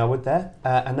Jeremy Elwood there.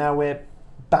 And now we're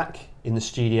back in the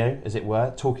studio, as it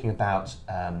were, talking about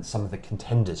some of the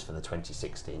contenders for the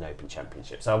 2016 Open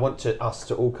Championship. So I want us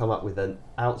to all come up with an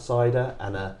outsider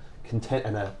and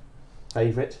a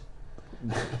favourite.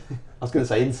 I was going to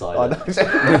say insider.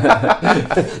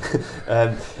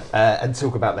 And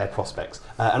talk about their prospects.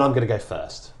 And I'm going to go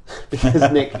first. Because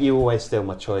Nick, you always steal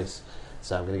my choice,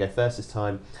 so I'm going to go first this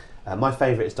time. My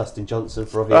favourite is Dustin Johnson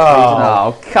for obvious reasons.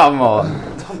 Oh, come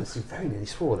on! Thomas, you very nearly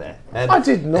swore there. I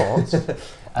did not.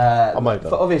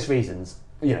 For obvious reasons,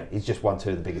 he's just won 2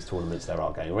 of the biggest tournaments there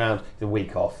are going around. The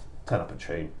week off, turn up at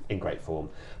Troon in great form.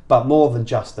 But more than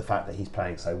just the fact that he's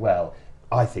playing so well,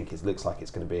 I think it looks like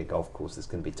it's going to be a golf course that's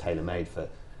going to be tailor-made for.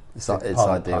 It's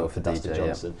ideal for Dustin DJ,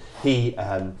 Johnson. He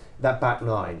that back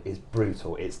nine is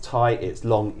brutal. It's tight. It's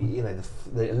long.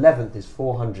 The 11th is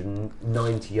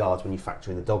 490 yards when you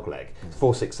factor in the dog leg. It's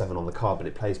 467 on the card, but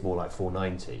it plays more like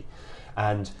 490.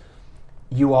 And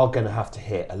you are going to have to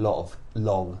hit a lot of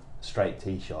long straight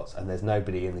tee shots. And there's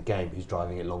nobody in the game who's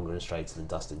driving it longer and straighter than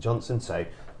Dustin Johnson. So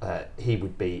it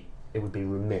would be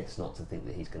remiss not to think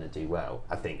that he's going to do well.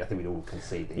 I think we'd all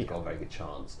concede that he's got a very good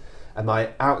chance. And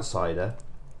my outsider.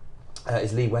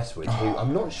 Is Lee Westwood, who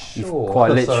I'm not sure... You've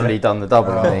quite literally done the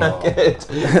double, I think.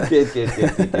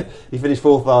 Good. He finished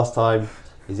 4th last time.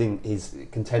 He's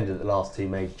contended at the last 2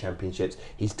 major championships.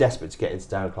 He's desperate to get into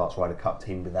Darren Clarke's Ryder Cup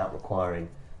team without requiring,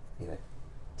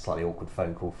 slightly awkward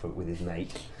phone call with his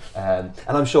mate. And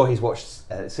I'm sure he's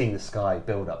seen the Sky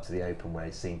build up to the Open, where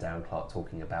he's seen Darren Clarke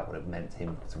talking about what it meant to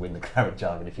him to win the Claret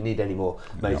Jug. And if you need any more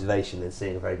motivation than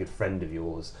seeing a very good friend of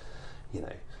yours,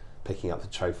 picking up the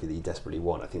trophy that you desperately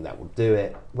want, I think that will do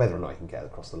it. Whether or not he can get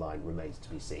across the line remains to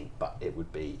be seen, but it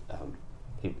would be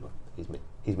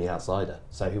he's me outsider.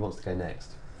 So who wants to go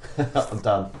next? I'm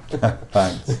done.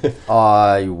 Thanks.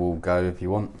 I will go if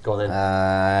you want. Go on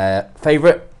then.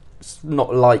 Favourite? It's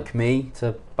not like me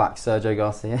to back Sergio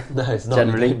Garcia. No, it's not.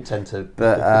 Generally, You don't tend to.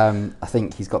 But I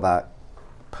think he's got that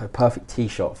perfect tee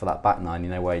shot for that back nine.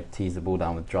 Where he tees the ball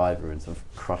down with driver and sort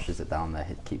of crushes it down there,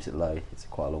 keeps it low. It's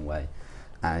quite a long way.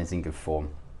 And he's in good form.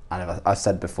 And I've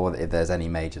said before that if there's any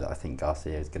major that I think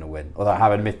Garcia is going to win, although I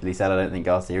have admittedly said I don't think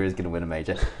Garcia is going to win a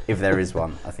major, if there is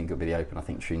one, I think it'll be the Open. I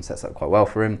think Troon sets up quite well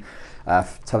for him. In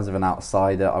terms of an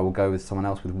outsider, I will go with someone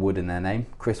else with Wood in their name,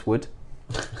 Chris Wood.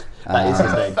 That is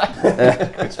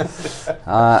his name.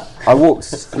 I walked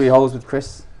 3 holes with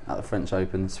Chris at the French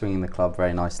Open, swinging the club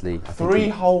very nicely. 3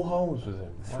 whole holes with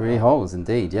him? 3 holes,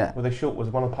 indeed, yeah. Were they short? Was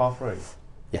one a par 3?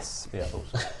 Yes. Yeah, I thought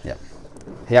so. Yeah.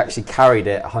 He actually carried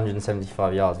it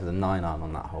 175 yards with a 9-iron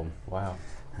on that hole. Wow.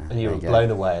 And you were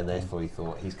blown away, and therefore you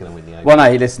thought he's going to win the Open. Well,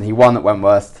 no, he won at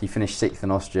Wentworth. He finished 6th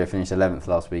in Austria, finished 11th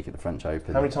last week at the French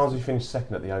Open. How many times have you finished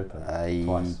 2nd at the Open?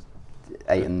 Twice.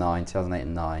 8 and 9, 2008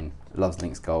 and 9. Loves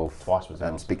links golf. Twice was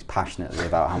it? Speaks passionately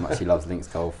about how much he loves links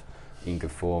golf. In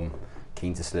good form,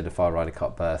 keen to solidify a Ryder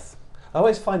Cup berth. I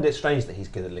always find it strange that he's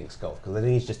good at links golf, because I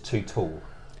think he's just too tall.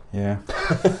 Yeah.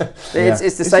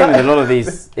 It's the same with a lot of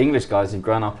these English guys who've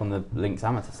grown up on the links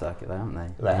amateur circuit, though, haven't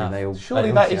they? They have.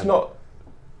 Surely that is not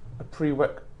a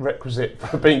prerequisite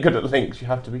for being good at links. You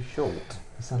have to be short.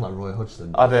 You sound like Roy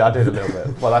Hodgson. I did a little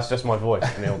bit. Well, that's just my voice,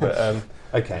 Neil. But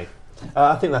okay.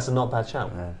 I think that's a not bad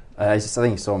shout. I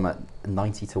think you saw him at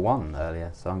 90 to 1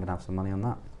 earlier, so I'm going to have some money on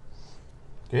that.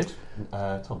 Good.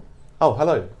 Tom. Oh,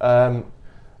 hello.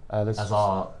 As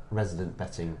our resident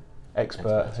betting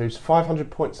expert who's 500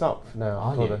 points up now.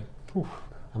 Are you?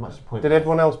 How much point? Did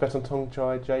everyone else bet on Tong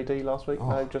Chai JD last week?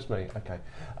 No, just me. Okay.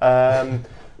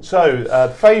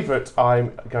 So, favourite,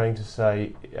 I'm going to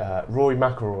say Rory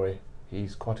McIlroy.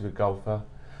 He's quite a good golfer.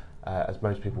 as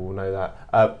most people will know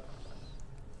that.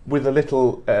 With a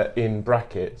little in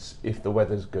brackets, if the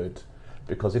weather's good.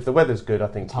 Because if the weather's good, I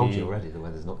think I told you already the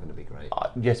weather's not going to be great.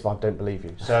 Yes, but I don't believe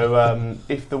you. So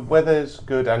if the weather's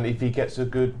good and if he gets a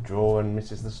good draw and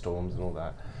misses the storms and all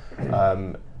that,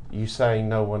 you saying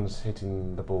no one's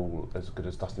hitting the ball as good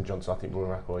as Dustin Johnson. I think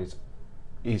Rory McIlroy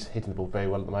is hitting the ball very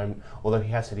well at the moment. Although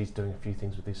he has said he's doing a few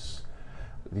things with his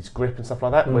grip and stuff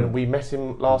like that. When we met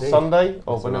him last Sunday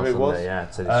or whenever it was,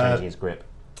 so he's changing his grip.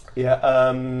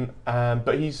 Yeah,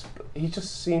 but he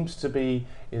just seems to be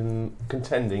in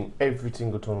contending every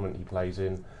single tournament he plays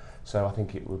in. So I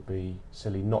think it would be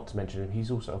silly not to mention him. He's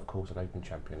also, of course, an Open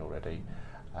champion already,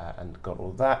 and got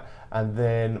all that. And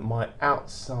then my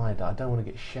outsider, I don't want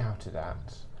to get shouted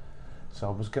at, so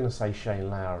I was going to say Shane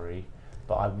Lowry,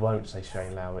 but I won't say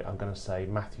Shane Lowry. I'm going to say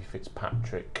Matthew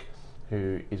Fitzpatrick,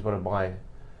 who is one of my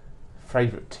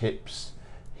favourite tips.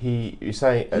 He's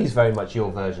very much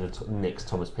your version of Nick's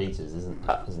Thomas Peters,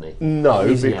 isn't he?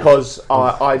 No, because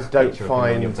I don't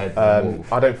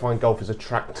find golf as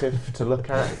attractive to look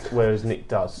at, whereas Nick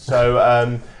does.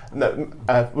 So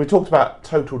we talked about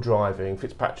total driving.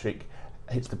 Fitzpatrick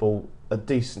hits the ball a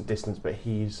decent distance, but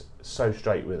he's so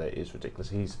straight with it, it's ridiculous.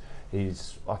 He's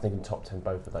I think in top 10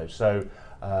 both of those. So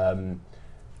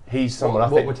he's someone.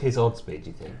 What would his odds be? Do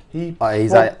you think?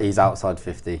 He's outside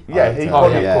 50. Yeah, he'd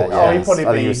probably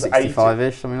be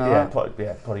 65ish, something like that.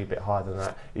 Probably a bit higher than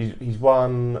that. He's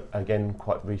won again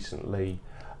quite recently.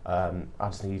 I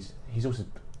just think he's also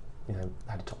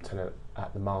had a top 10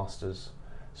 at the Masters.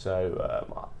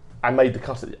 So and made the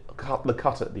cut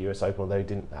at the US Open, although he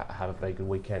didn't have a very good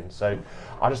weekend. So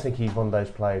I just think he's one of those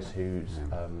players who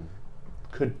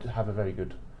could have a very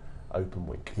good Open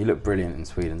week. He looked brilliant in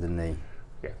Sweden, didn't he?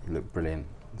 Yeah, he looked brilliant.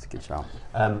 It's a good shout.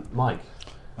 Mike?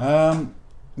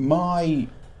 My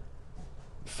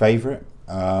favourite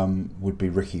would be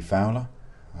Ricky Fowler.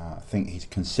 I think he's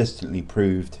consistently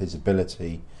proved his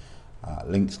ability.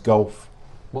 Links golf.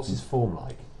 What's his form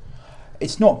like?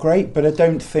 It's not great, but I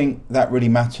don't think that really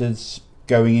matters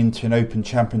going into an Open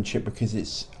Championship because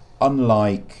it's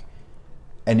unlike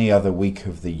any other week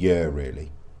of the year,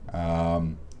 really.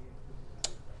 Won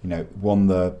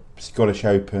the Scottish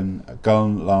Open at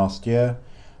Gun last year,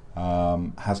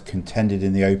 has contended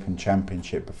in the Open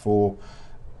Championship before.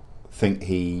 I think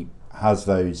he has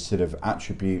those sort of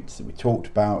attributes that we talked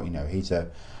about. He's a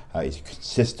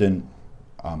consistent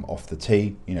off the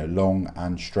tee, long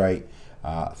and straight.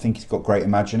 I think he's got great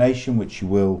imagination, which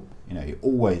you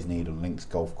always need on links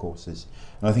golf courses.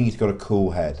 And I think he's got a cool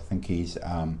head. I think he's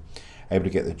able to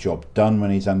get the job done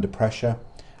when he's under pressure.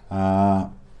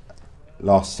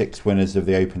 Last 6 winners of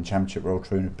the Open Championship Royal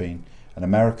Troon have been an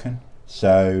American.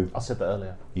 So I said that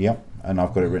earlier. Yep, and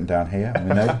I've got it written down here on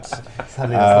the notes.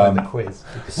 Sadly, that's like the quiz.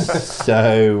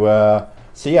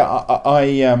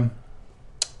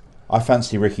 I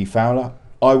fancy Ricky Fowler.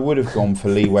 I would have gone for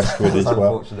Lee Westwood as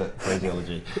well. Unfortunate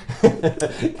phraseology.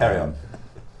 Carry on.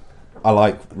 I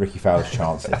like Ricky Fowler's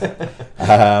chances.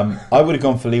 I would have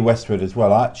gone for Lee Westwood as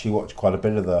well. I actually watched quite a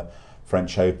bit of the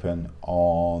French Open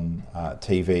on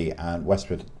TV, and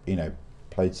Westwood,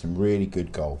 played some really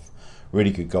good golf.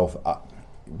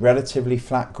 Relatively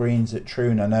flat greens at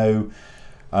Troon. I know.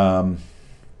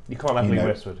 You can't have Lee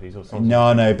Westwood. He's also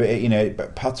no,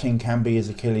 but putting can be his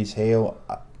Achilles heel.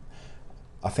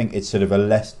 I think it's sort of a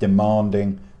less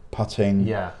demanding putting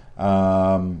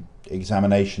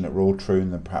examination at Royal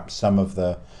Troon than perhaps some of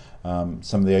the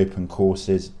Open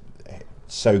courses.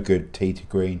 So good tee to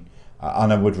green,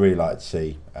 and I would really like to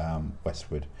see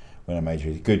Westwood win a major.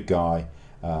 He's a good guy.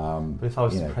 But if I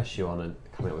was to press you on and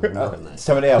come up with another name,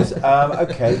 somebody else.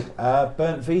 Okay,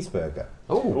 Bernd Wiesberger.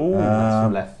 Oh, that's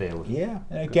from left field. Yeah,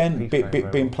 again,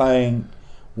 been playing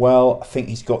well. I think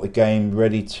he's got the game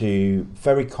ready to.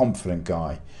 Very confident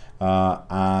guy,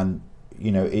 and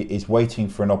is waiting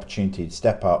for an opportunity to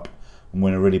step up and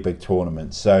win a really big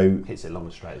tournament. So hits it long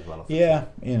and straight as well. Yeah,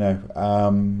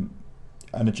 and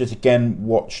I just again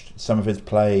watched some of his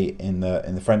play in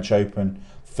the French Open.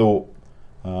 Thought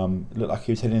looked like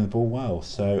he was hitting the ball well.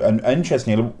 So and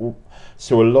interestingly,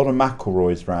 saw a lot of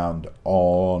McIlroy's round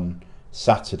on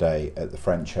Saturday at the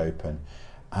French Open,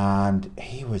 and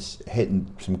he was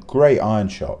hitting some great iron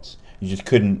shots. You just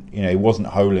couldn't, he wasn't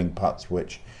holing putts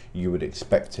which you would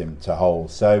expect him to hole.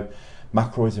 So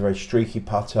McIlroy's a very streaky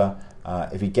putter.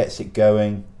 If he gets it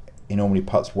going, he normally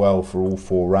putts well for all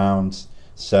 4 rounds.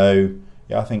 So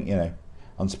yeah, I think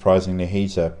unsurprisingly,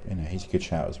 he's a good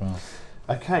shout as well.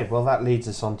 Okay, well that leads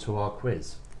us on to our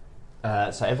quiz.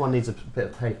 So everyone needs a bit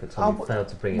of paper. Tom failed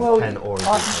to bring a pen or a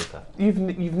piece of paper. You've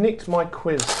nicked my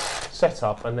quiz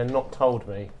setup and then not told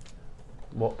me.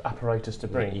 what apparatus to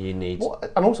bring. You need.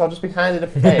 And also, I've just been handed a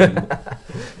pen,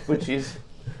 which is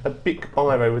a big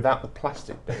biro without the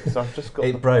plastic bit. So I've just got.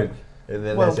 It broke.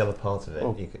 There's Well, the other part of it.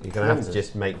 well, You're going to have to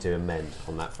just do amend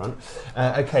on that front.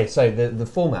 Okay, so the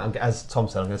format, as Tom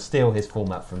said, I'm going to steal his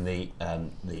format from the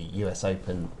US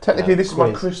Open. Technically, this is my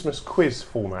quiz. Christmas quiz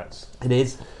format. It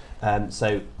is.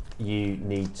 So you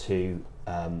need to.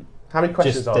 How many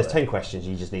questions are There's there? 10 questions.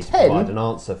 You just need to 10? provide an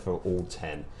answer for all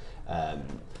 10.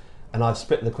 And I've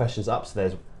split the questions up. So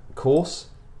there's course,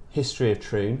 history of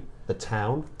Troon, the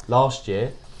town, last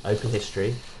year, open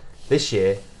history, this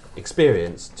year,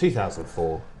 experience,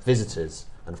 2004, visitors,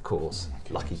 and of course,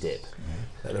 lucky dip.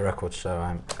 Let the record show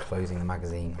I'm closing the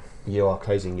magazine. You are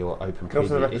closing your open Can I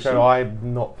also preview let you issue. know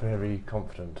I'm not very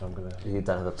confident. I'm gonna. You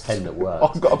don't have a pen that works.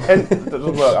 I've got a pen that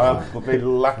doesn't work. I've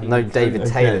been lacking. No David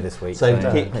Okay. Taylor this week. So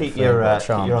so keep your answers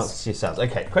chance. to yourselves.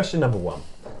 Okay, question number 1.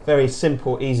 Very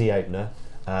simple, easy opener.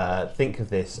 Think of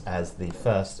this as the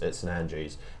first at St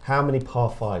Andrews. How many par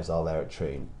 5s are there at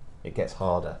Troon? It gets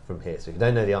harder from here. So if you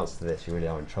don't know the answer to this, you really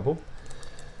are in trouble.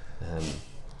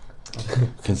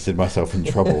 Consider myself in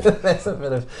trouble. There's a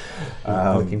bit of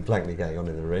looking blankly going on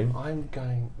in the room. I'm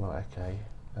going. Right. Okay.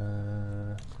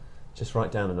 Just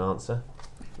write down an answer.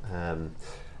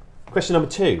 Question number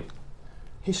 2.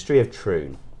 History of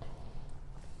Troon.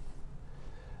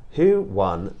 Who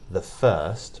won the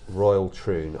first Royal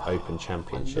Troon Open I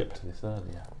Championship? looked at this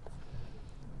earlier.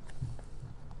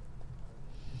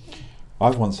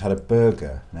 I've once had a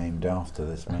burger named after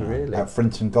this man. Really? At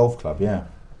Frinton Golf Club, yeah.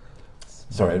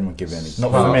 Sorry, I didn't want to give any.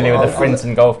 Not familiar with the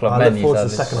Frinton Golf Club I look menu. forward to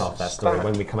so the second half of that story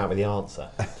when we come out with the answer.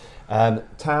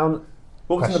 Town.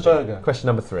 What was in the question. burger? Question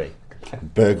number 3.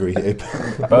 Burgery.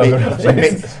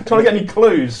 Trying to get any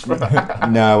clues?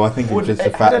 No, I think it was just the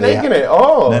Had fact an that egg in it.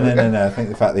 Oh. No. I think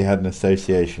the fact they had an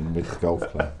association with the golf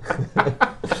club.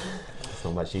 That's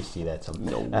not much use to you there, Tom.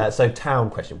 No. So town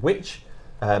question. Which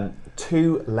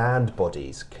 2 land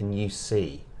bodies can you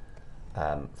see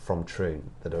from Troon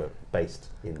that are based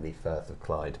in the Firth of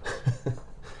Clyde?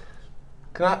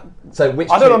 Can I? So which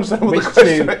I don't two- understand what which the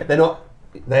question is. They're not.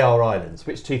 They are islands.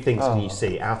 Which 2 things can Oh. you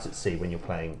see out at sea when you're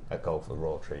playing at golf at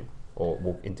Royal Troon,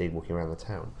 or indeed walking around the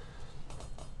town?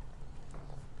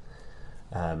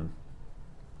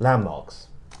 Landmarks,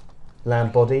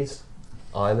 land bodies,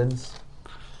 islands,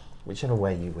 whichever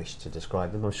way you wish to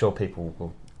describe them. I'm sure people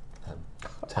will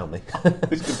tell me.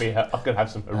 This could be. I could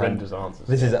have some horrendous answers.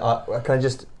 This is. Can I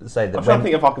just say that I'm trying to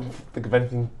think if I can think of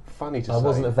anything funny to say. I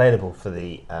wasn't available for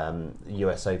the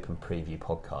US Open preview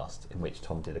podcast in which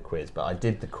Tom did a quiz, but I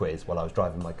did the quiz while I was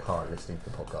driving my car and listening to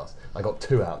the podcast. I got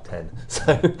 2 out of 10.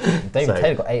 So David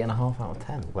Taylor got 8.5 out of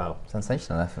 10. Wow.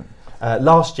 Sensational effort.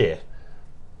 Last year,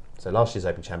 so last year's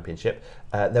Open Championship,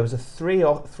 there was a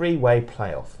three-way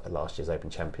playoff at last year's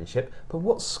Open Championship. But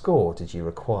what score did you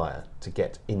require to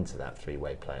get into that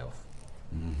 3-way playoff?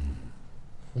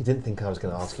 You didn't think I was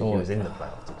going to ask you who was in the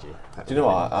playoff, did you? Do you know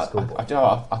what?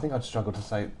 I think I'd struggle to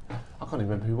say. I can't even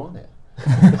remember who won it.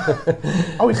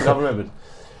 Oh, he said I remembered.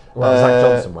 Well, Zach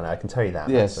Johnson won it. I can tell you that.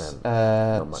 Yes. That's,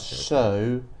 not much of a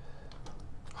So,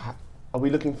 are we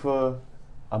looking for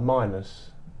a minus?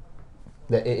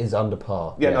 It is under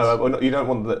par. Yeah, yes. no, you don't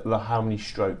want the how many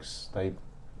strokes they.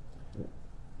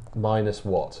 Minus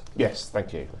what? Yes,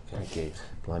 thank you. Thank you.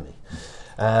 Blimey.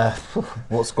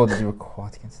 What score did you require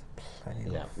to get to play?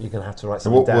 Yeah, you're going to have to write So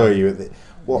something what down. were you at the?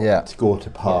 What Yeah. score to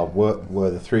par were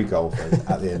the 3 golfers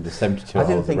at the end of 72 I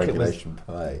didn't holes of think it was regulation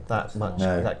play? That much,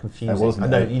 No, that confusing. that wasn't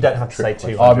No, a you don't have to say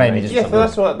trick 200. question. Oh, maybe just Yeah, something.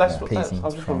 that's what. That's Yeah. what. Piecing I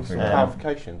was just wanting some from-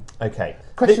 clarification. Okay.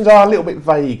 Questions are a little bit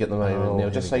vague at the moment, Oh, Neil. here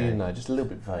Just so we you go. know, just a little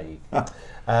bit vague.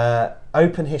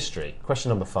 Open history. Question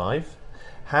number 5.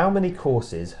 How many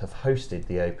courses have hosted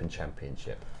the Open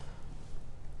Championship?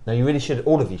 Now, you really should.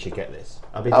 All of you should get this.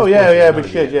 I'll be Oh disappointed yeah, if yeah, none we of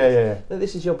you should. get Yeah, this. yeah. No,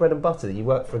 this is your bread and butter. You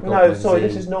work for a golf No, sorry,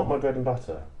 magazine. this is not my bread and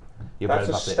butter. Your that's bread and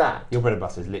a butter. stat. Your bread and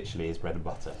butter is literally his bread and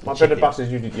butter. My Chicken. bread and butter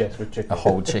is usually yes with chicken. A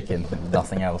whole chicken,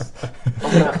 nothing else.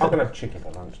 I'm gonna have chicken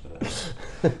for lunch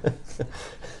today.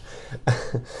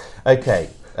 Okay.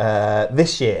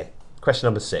 This year, question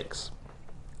number 6.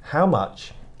 How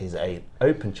much is a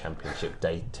Open Championship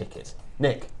day ticket?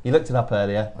 Nick, you looked it up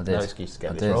earlier. I did. No excuse to get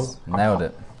I this did. wrong. Nailed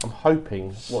it. I'm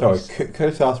hoping. Sorry, could I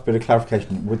just ask a bit of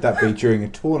clarification? Would that be during a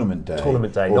tournament day?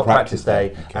 Tournament day, or not practice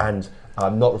day, Okay. and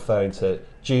I'm not referring to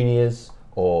juniors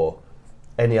or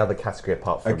any other category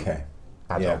apart from Okay.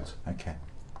 adult. Yeah. Okay.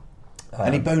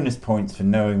 Any bonus points for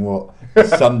knowing what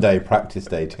Sunday practice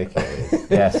day ticket is?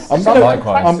 Yes. I'm gonna,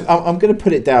 Likewise. I'm going to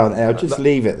put it down. And I'll just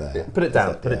leave it there. Put it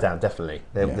down. Is Put it yeah. down. Definitely.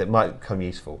 Yeah. It might come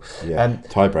useful. Yeah.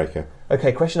 Tiebreaker.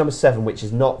 Okay. Question number 7, which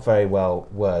is not very well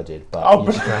worded, but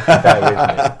you're just going to have to bear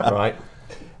with me. All right.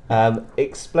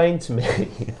 Explain to me,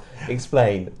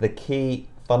 explain the key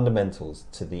fundamentals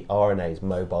to the RNA's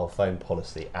mobile phone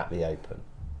policy at the Open.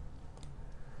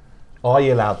 Are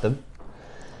you allowed them?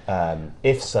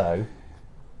 If so,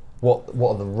 what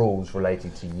are the rules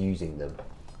relating to using them?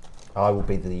 I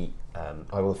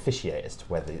will officiate as to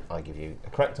whether I give you a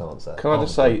correct answer. Can I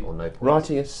just say, or no point.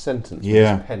 writing a sentence with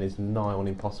Yeah. this pen is nigh on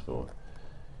impossible.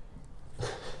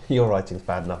 Your writing's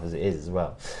bad enough as it is as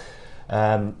well.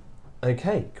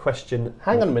 Okay, question.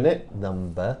 Hang on a minute.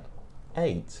 Number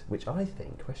 8, which I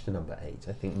think, question number 8,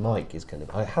 I think Mike is going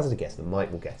to. I hazard a guess that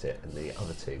Mike will get it and the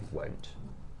other two won't.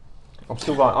 I'm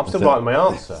still writing my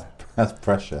answer. That's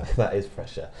pressure. That is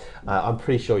pressure. I'm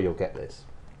pretty sure you'll get this.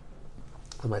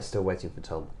 Am I still waiting for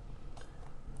Tom?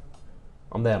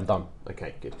 I'm there, I'm done.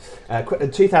 Okay, good.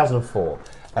 2004.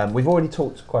 We've already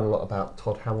talked quite a lot about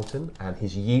Todd Hamilton and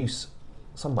his use,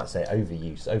 some might say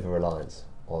overuse, over-reliance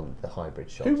on the hybrid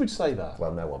shot. Who would say that?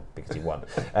 Well, no one, because he won.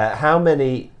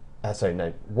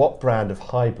 What brand of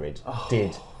hybrid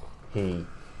did he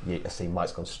use? See,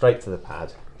 Mike's gone straight to the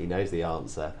pad. He knows the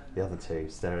answer. The other two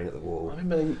staring at the wall. I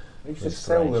remember they used to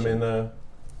sell them in a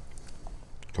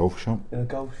Golf shop.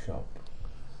 golf shop.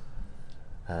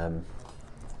 I'm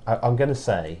going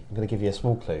to give you a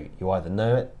small clue. You either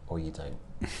know it or you don't.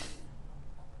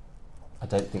 I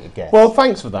don't think a guess. Well,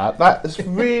 thanks for that. That's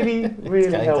really,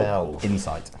 really getting to helpful. help.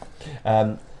 Insight.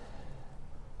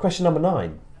 Question number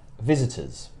 9.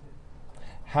 Visitors.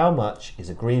 How much is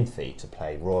a green fee to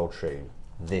play Royal Troon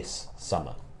this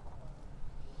summer?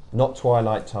 Not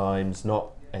twilight times,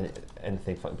 not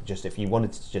anything fun. Just if you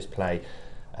wanted to just play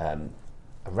a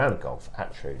round of golf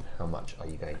at Troon, how much money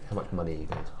are you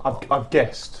going to? I've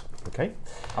guessed. Okay.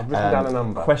 I've written down a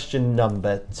number. Question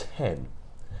number 10,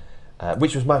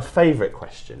 which was my favourite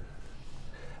question.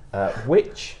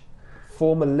 Which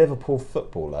former Liverpool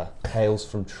footballer hails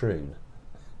from Troon?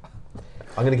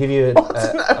 I'm going to give you a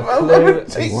clue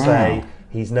and say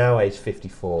he's now aged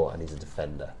 54 and he's a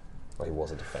defender. Well, he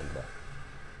was a defender.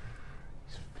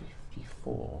 He's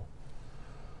 54.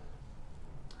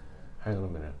 Hang on a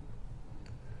minute.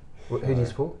 Who do you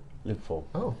support? Liverpool.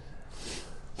 Oh.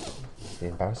 It'd be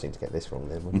embarrassing to get this wrong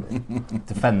then, wouldn't it?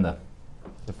 Defender.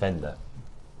 Defender.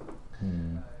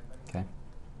 Okay.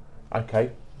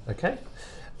 Okay. Okay.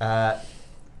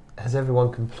 Has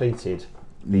everyone completed?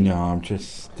 No, I'm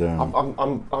just.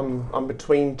 I'm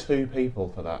between two people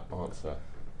for that answer.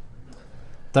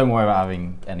 Don't worry about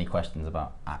having any questions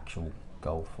about actual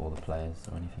golf or the players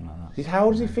or anything like that. How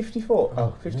old is he? 54?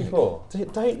 Oh, 54.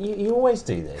 Don't you always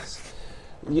do this?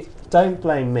 Don't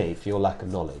blame me for your lack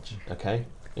of knowledge, okay?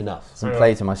 Enough. Some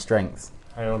play to my strengths.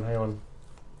 Hang on.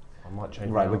 I might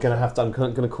change. Right, my we're going to answer. I'm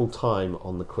going to call time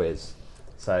on the quiz.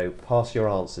 So pass your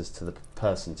answers to the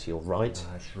person to your right.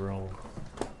 That's wrong.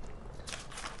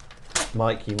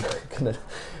 Mike,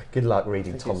 good luck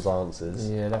reading Tom's answers.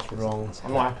 Yeah, that's wrong.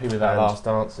 I'm not happy with that last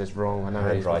answer. It's wrong. I know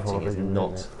it's Handwriting is wrong,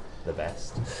 not isn't it? the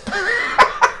best.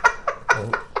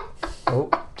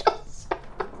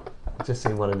 Just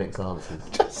seen one of Nick's answers.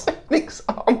 Just Nick's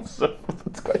answer for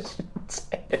the question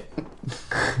 10.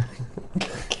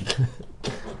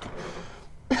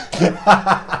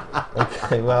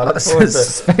 Okay, well, I I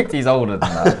suspect he's older than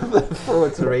that. look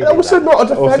forward to reading Also that.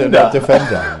 not a Also, defender. not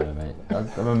defender.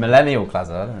 I'm a millennial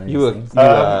classer. I don't know. You were.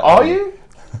 Are you?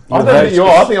 I don't think you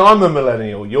are. I think I'm a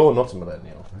millennial. You're not a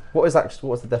millennial. What's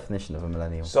the definition of a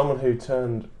millennial? Someone who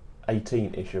turned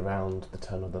 18-ish around the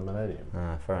turn of the millennium.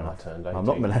 Fair I enough. turned 18. I'm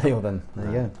not millennial then. There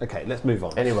you go. Okay, let's move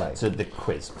on. Anyway. to the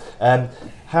quiz.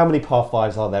 How many par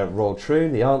 5s are there at Royal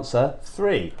Troon? The answer: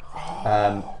 3.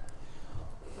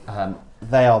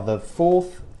 They are the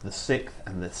 4th, the 6th,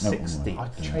 and the 16th. I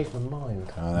changed my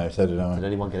mind. I know, so did I. Did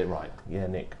anyone get it right? Yeah,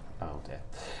 Nick. Oh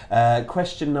dear.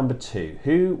 Question number 2.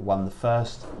 Who won the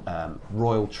first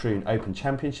Royal Troon Open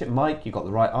Championship? Mike, you got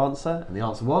the right answer, and the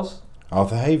answer was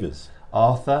Arthur Havers.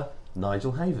 Arthur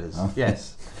Nigel Havers. Oh.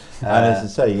 Yes. And as I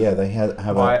say, yeah, they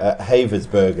have a Havers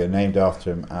burger named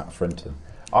after him at Frinton.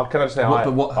 Can I just say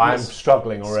I'm what's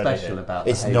struggling already. special here. about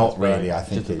It's the not Havers really. burger? I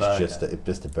think it's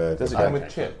just a burger. Does it come with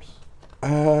chips?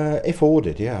 If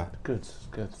ordered, yeah. Good.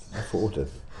 If ordered.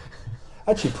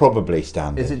 Actually, probably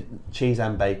standard. Is it cheese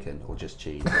and bacon or just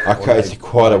cheese? Okay, it's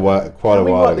quite a while Can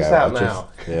we ago. work this out I now?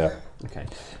 Yeah. Okay.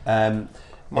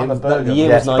 Might have a burger. The year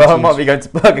Yes, was but I 19... might be going to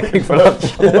Burger King for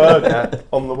lunch. Burger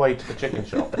on the way to the chicken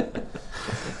shop.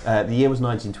 The year was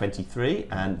 1923,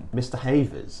 and Mr.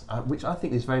 Havers, which I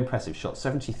think is very impressive, shot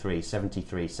 73,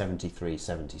 73, 73,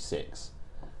 76,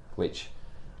 which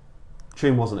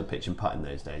Troon wasn't a pitch and putt in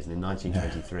those days, and in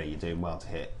 1923 you're doing well to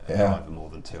hit a driver more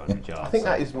than 200 yards. I think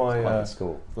that is my quite a good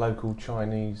score. local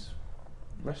Chinese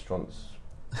restaurant's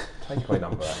Take away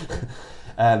number,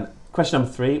 actually. Question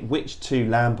number 3, which 2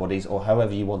 land bodies, or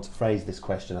however you want to phrase this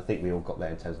question, I think we all got there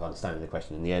in terms of understanding the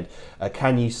question in the end,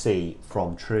 can you see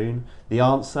from Troon? The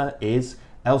answer is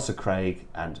Ailsa Craig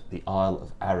and the Isle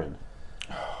of Arran.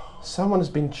 Someone has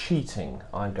been cheating,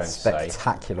 I'm going to say.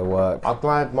 Spectacular work. I'm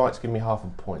glad Mike's given me half a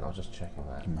point. I was just checking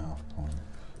that.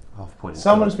 Half a point.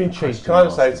 Someone has been cheating. Can I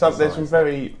just say,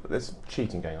 there's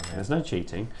cheating going on here. There's no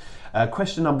cheating.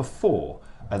 Question number 4.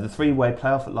 The 3-way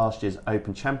playoff at last year's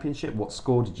Open Championship. What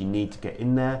score did you need to get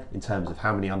in there in terms of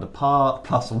how many under par,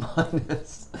 plus or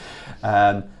minus?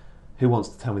 Who wants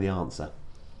to tell me the answer?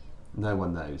 No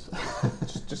one knows.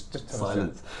 just tell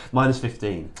Silence. Minus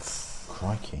 15.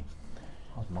 Crikey.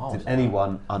 Did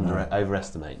anyone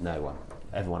overestimate? No one.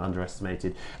 Everyone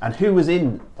underestimated. And who was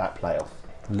in that playoff?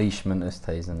 Leishman,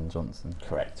 Oosthuizen, Johnson.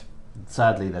 Correct.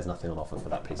 Sadly, there's nothing on offer for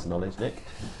that piece of knowledge, Nick.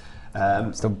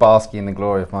 Still basking in the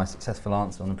glory of my successful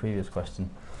answer on the previous question.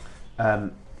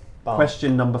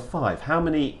 Question number 5. How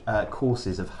many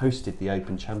courses have hosted the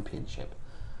Open Championship?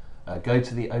 Go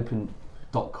to the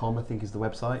open.com, I think is the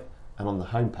website, and on the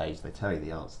homepage they tell you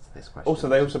the answer to this question. Also,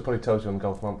 they also probably tells you on the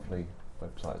Golf Monthly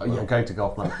website. Oh, yeah, go to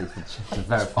Golf Monthly to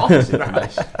verify this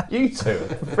information. You two.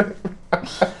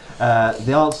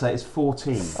 The answer is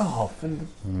 14. Oh,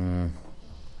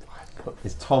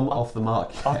 Is Tom off the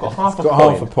mark? I've got half a Got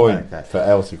point. half a point Okay. for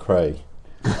Ailsa Craig.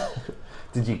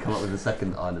 Did you come up with the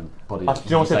second island body? Do you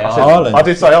know what I said? Ireland. I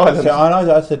did say Ireland.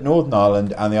 So I said Northern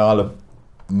Ireland and the Isle of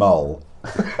Mull.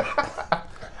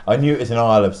 I knew it was an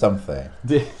Isle of something.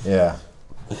 Yeah.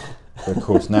 But of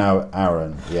course, now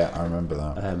Arran. Yeah, I remember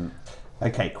that.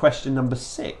 Okay, question number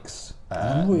 6.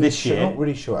 This year, I'm not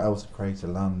really sure Ailsa Craig's a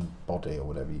land body or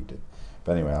whatever you did.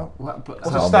 But anyway, What's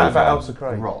the stat about Ailsa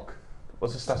Craig? Rock.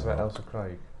 What's the stat about Ailsa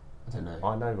Craig? I don't know.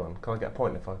 I know one. Can I get a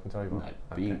point if I can tell you one? No,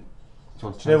 but Okay. do you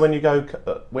want to Do you know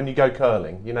when you go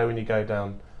curling? You know when you go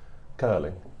down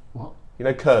curling. What? You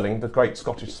know curling, the great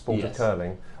Scottish sport Yes. of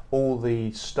curling. All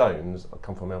the stones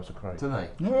come from Ailsa Craig. Do they?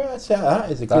 no,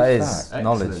 that is a That good is fact.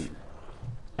 knowledge.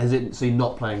 So you're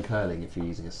not playing curling if you're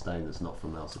using a stone that's not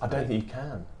from Elsa? I don't think you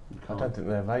can. I don't think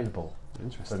they're available.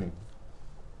 Interesting. Only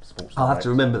sports. I'll have to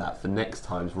remember that for next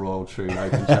time's Royal Troon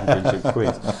Open Championship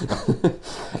quiz.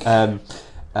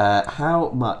 How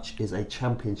much is a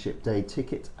championship day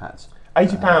ticket at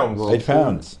 £80. Royal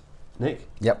 £8. Nick?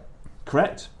 Yep.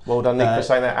 Correct. Well done, Nick, for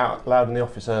saying that out loud in the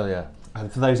office earlier. And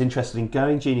for those interested in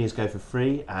going, juniors go for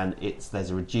free, and there's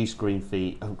a reduced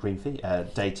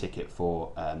day ticket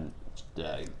for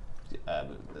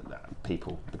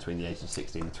people between the ages of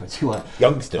 16 and 21.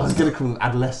 Youngsters. I was going to call them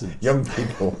adolescents. Young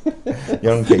people.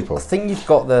 Young people. I think you've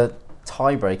got the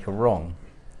tiebreaker wrong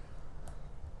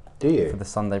Do for you? the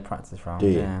Sunday practice round. Do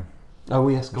you? Yeah. Oh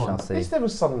yes, We go shall on. At see. least there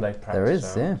was Sunday practice. There is,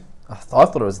 round. yeah. I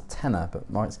thought it was a tenner, but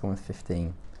Mike's gone with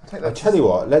 15. I'll tell you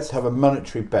what, let's have a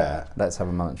monetary bet. Let's have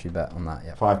a monetary bet on that,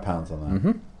 yeah. £5 on that.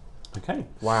 Mm-hmm. Okay.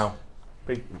 Wow.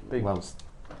 Big. Well,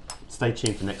 stay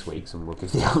tuned for next week's, and we'll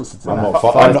give the answer to I'm that. not,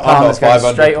 £5 I'm not going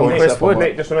 500 straight on points Chris up on Wood. my-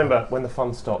 Nick, just remember, when the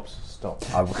fun stops, stop.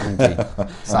 I would indeed.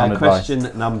 Sound advice.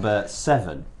 Question number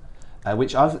 7,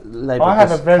 which I've labelled I have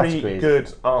this a very category as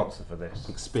good answer for this.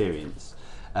 experience,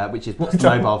 which is what's the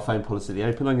mobile phone policy at the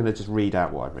Open. I'm going to just read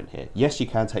out what I've written here. Yes, you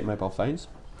can take mobile phones.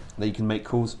 That you can make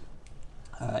calls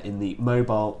in the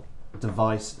mobile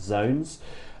device zones.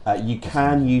 You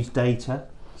can use data,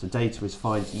 so data is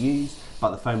fine to use, but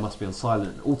the phone must be on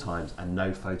silent at all times and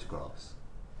no photographs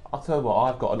I'll tell you what,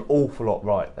 I've got an awful lot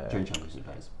right there. during championship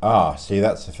days. See,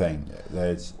 that's the thing.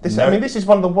 There's I mean, this is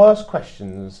one of the worst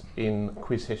questions in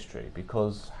quiz history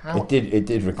because how. it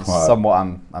did require. Somewhat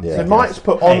Yeah. So Mike's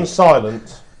put on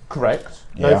silent, correct.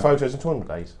 No Yeah. photos and tournament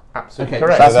days. Absolutely Okay,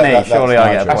 correct. That's So me, that's surely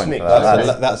I get a That's point Nick. for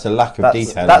that. That's a lack of That's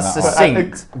detail. that's in that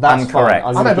succinct That's and fine. correct. I'm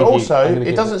I know, gonna but give you- also I'm gonna it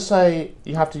give doesn't say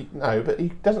you have to. No, but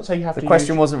it doesn't say you have The to.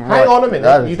 question use, wasn't Hang right. on a minute.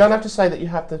 No. You don't have to say that you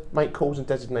have to make calls in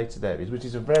designated areas, which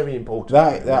is a very important.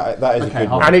 That is Okay, a good half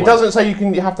one. and it point. doesn't say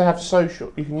you have to have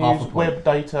social. You can Half a use point. web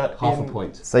data. Half a in,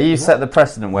 point. So you set the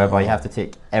precedent whereby you have to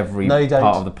tick every No, you don't.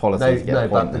 part of the policy to get no, a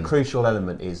but point. the then. crucial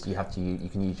element is you have to. You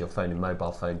can use your phone in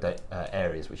mobile phone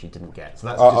areas, which you didn't get. So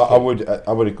that's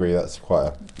I would agree. That's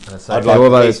quite a. So I'd Okay, like what at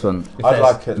about least- this one? If I'd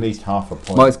there's- like at least half a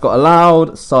point. Mike's got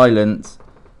allowed, silent,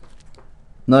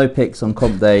 no pics on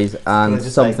comp days, Can I and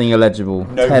just something illegible.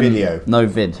 No video. No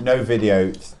vid. No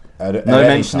video. At No any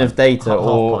mention time. of data Half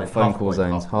or point, phone half call point,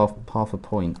 zones. half Half a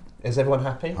point. is everyone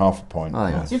happy? Half a point. I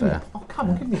think yeah. that's Give me, fair. oh come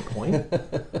on, give me a point.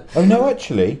 Oh no,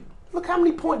 actually, Look how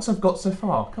many points I've got so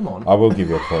far. Come on. I will give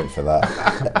you a point for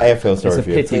that. I feel sorry It's a for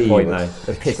you. pity point, though.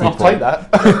 A pity I'll point. take that.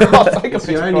 I'll take a It's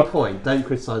your pity only point. point. Don't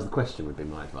criticise the question. Would be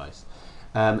my advice.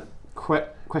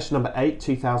 Question number 8,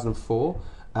 2004.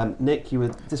 Nick, you were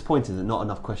disappointed that not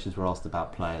enough questions were asked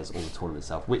about players or the tournament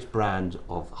itself. Which brand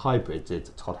of hybrid did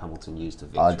Todd Hamilton use to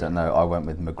victory? I don't know. I went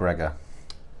with McGregor.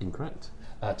 Incorrect.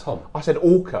 Tom? I said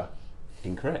Orca.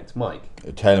 Incorrect. Mike?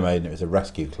 TaylorMade, and it was a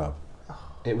rescue club.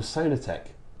 It was Sonatec.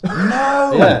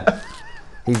 No! Yeah.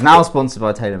 He's now sponsored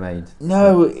by TaylorMade.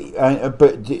 No,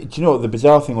 but do you know what the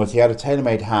bizarre thing was? He had a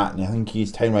TaylorMade hat, and I think he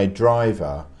used TaylorMade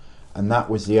driver, and that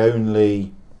was the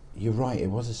only... You're right, it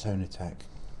was a Sonatec.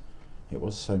 It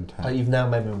was a Sonatec. You've now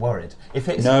made me worried. If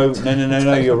it's No,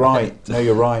 you're right. No,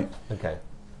 you're right. Okay.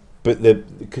 But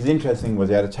because the interesting thing was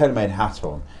he had a TaylorMade hat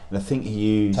on, and I think he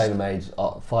used...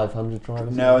 TaylorMade 500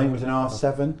 drivers? No, I think it was an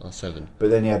R7. R7. But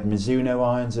then he had Mizuno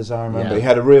irons, as I remember. Yeah. He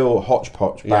had a real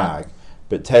hodgepodge Yeah. bag,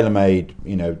 but TaylorMade,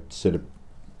 sort of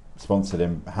sponsored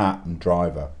him hat and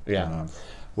driver. Yeah.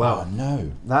 Well,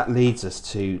 no. that leads us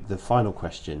to the final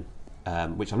question,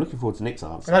 which I'm looking forward to Nick's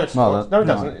answer. No, it's Well, not. No, it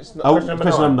no. doesn't. It's not. Question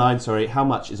number 9, sorry. How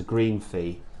much is a green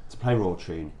fee to play Royal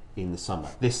Troon in the summer?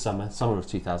 This summer of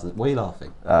 2000. Why are you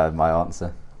laughing? My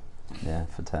answer. Yeah,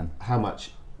 for 10. How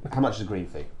much is a green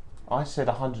fee? I said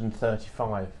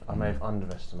 135. I may have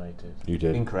underestimated. You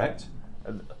did. Incorrect.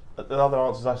 The other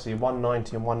answers I see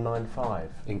 190 and 195.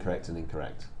 Incorrect and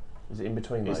incorrect. Is it in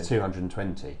between those? It's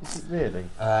 220. Really?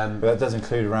 But that does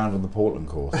include a round on the Portland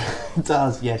course. It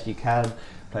does, yes, you can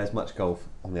play as much golf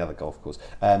on the other golf course.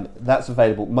 That's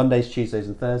available Mondays, Tuesdays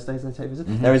and Thursdays, they take visit.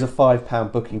 Mm-hmm. There is a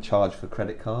 £5 booking charge for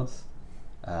credit cards.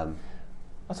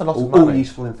 That's a lot of All money.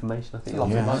 useful information, I think.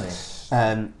 That's a lot of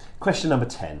money. Question number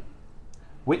 10.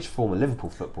 Which former Liverpool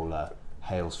footballer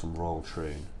hails from Royal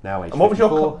Troon? Now age And what was your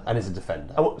 54 and is a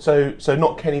defender. Oh, so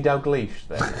not Kenny Dalglish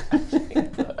then?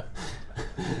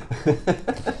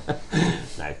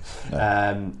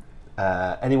 No.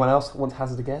 Anyone else want to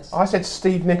hazard a guess? I said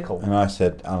Steve Nicol. And I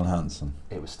said Alan Hansen.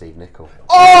 It was Steve Nicol.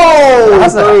 Oh,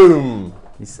 boom!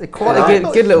 It's quite a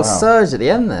good little surge at the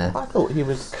end there. I thought he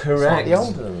was Correct. slightly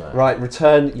older than that. Right,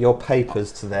 return your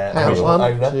papers to their Hang original on,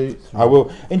 owner. 1, 2, 3. I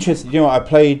will. Interesting. You know what? I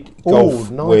played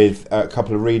golf nice. with a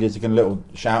couple of readers. Again, a little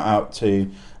shout out to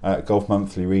Golf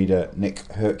Monthly reader Nick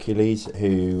Hercules,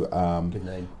 who Good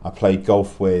name. I played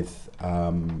golf with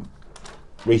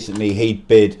recently. He'd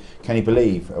bid. Can you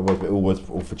believe? It was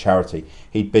all for charity.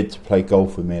 He'd bid to play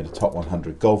golf with me at a top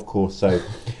 100 golf course. So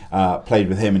played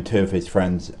with him and two of his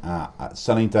friends at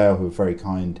Sunningdale, who were very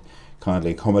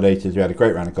kindly accommodated. We had a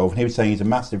great round of golf, and he was saying he's a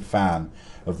massive fan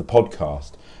of the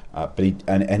podcast. But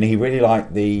he really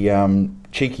liked the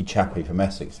cheeky chappie from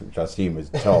Essex, which I assume was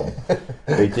Tom.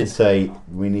 But he did say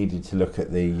we needed to look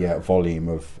at the volume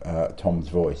of Tom's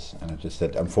voice, and I just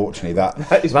said, unfortunately,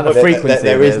 That is About my the frequency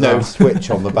there of it is as no well. switch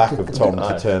on the back of Tom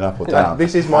to turn up or down.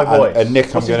 This is my voice. And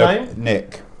Nick, What's I'm his going to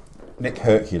name? Nick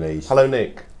Hercules. Hello,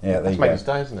 Nick. Yeah, there That's you made go. his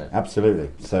day, isn't it? Absolutely.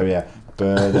 So yeah,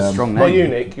 but Strong Not name. you,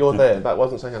 Nick. You're there. That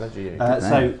wasn't saying hello to you.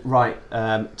 So, right,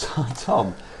 Tom,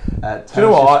 tell us you know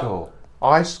your what? score.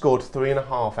 I scored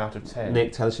 3.5 out of 10.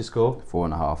 Nick, tell us your score.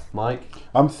 4.5. Mike.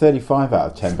 I'm 35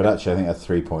 out of 10, but actually I think that's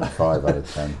 3.5 out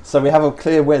of 10. So we have a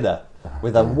clear winner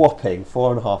with a whopping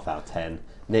 4.5 out of 10.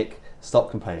 Nick, stop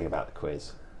complaining about the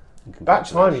quiz. And About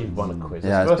time you congratulations. won a quiz.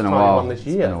 Yeah, It's it's the been first a time you while. won this It's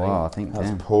year. been a while, I think. That's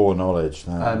Yeah. poor knowledge.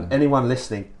 That. Anyone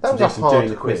listening That to was this a and doing hard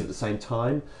the quiz quiz. at the same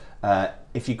time,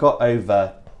 if you got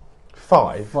over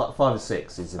 5. 5 or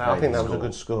 6 is a very I think that was a score.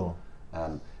 good score.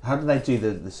 How do they do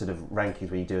the sort of rankings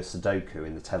when you do a Sudoku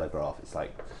in the Telegraph? It's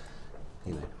like,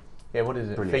 Yeah, what is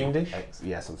it? brilliant. Fiendish?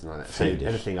 Yeah, something like that. Fiendish.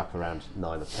 Anything up around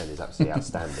 9 or 10 is absolutely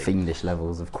outstanding. Fiendish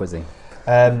levels of quizzing.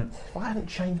 Well, I hadn't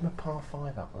changed my par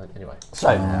 5 up. Anyway. So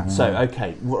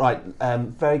okay, right.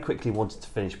 Very quickly, wanted to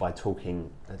finish by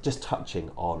talking, just touching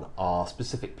on our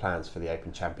specific plans for the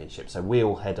Open Championship. So we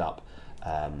all head up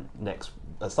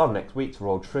start next week to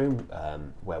Royal Troon,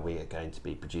 where we are going to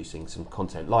be producing some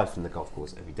content live from the golf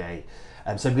course every day.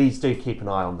 So please do keep an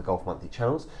eye on the Golf Monthly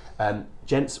channels.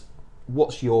 Gents,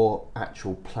 what's your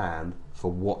actual plan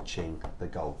for watching the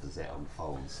golf as it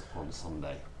unfolds on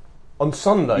Sunday? On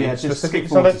Sunday, Yeah, just specific skip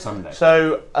forward to Sunday.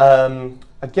 So,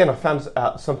 again, I found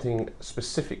out something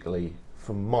specifically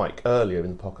from Mike earlier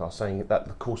in the podcast saying that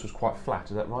the course was quite flat.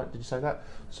 Is that right? Did you say that?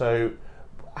 So,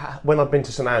 when I've been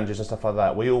to St Andrews and stuff like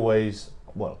that,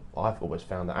 I've always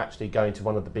found that actually going to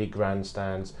one of the big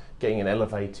grandstands, getting an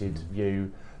elevated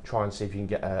view, try and see if you can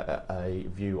get a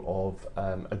view of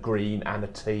a green and a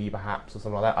tee perhaps or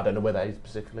something like that. I don't know where that is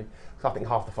specifically. So I think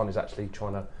half the fun is actually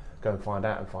trying to go and find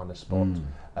out and find a spot.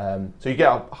 So you get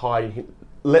up high, you can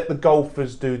let the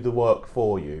golfers do the work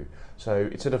for you. So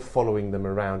instead of following them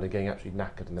around and getting absolutely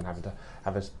knackered and then having to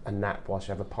have a nap whilst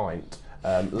you have a pint,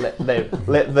 let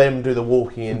them do the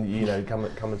walking and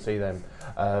come and see them.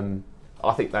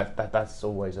 I think that's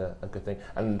always a good thing.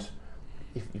 And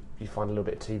if you find a little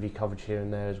bit of TV coverage here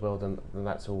and there as well, then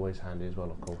that's always handy as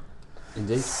well, of course.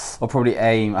 Indeed. I'll probably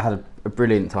aim. I had a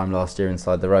brilliant time last year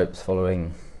inside the ropes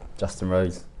following Justin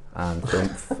Rose and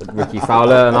Ricky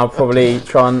Fowler, and I'll probably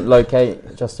try and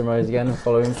locate Justin Rose again and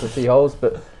follow him for a few holes,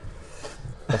 but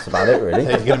that's about it really.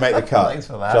 So he's going to make the cut. Thanks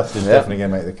for that. Justin's definitely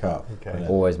going to make the cut. Okay.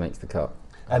 Always makes the cut.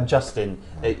 Justin,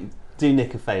 do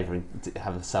Nick a favour and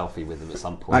have a selfie with him at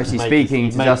some point. I'm actually speaking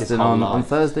to Justin on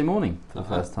Thursday morning for the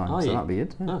first time, so that'd be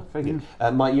good. Yeah. Oh, very good.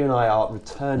 Mike, you and I are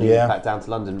returning back down to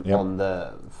London on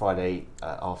the Friday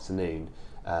afternoon,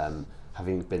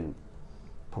 having been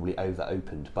probably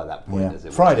over-opened by that point. As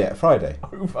it Friday. was. Friday,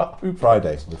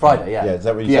 yeah. Yeah, is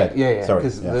that what you said? Yeah. Sorry.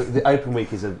 Because the Open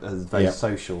Week is a very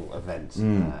social event,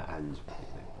 and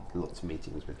lots of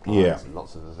meetings with clients and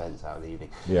lots of events out in the evening.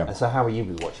 Yeah. And so how will you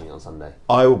be watching it on Sunday?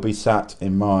 I will be sat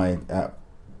in my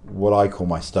what I call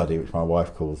my study, which my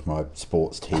wife calls my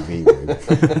sports TV room,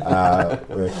 with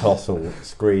a colossal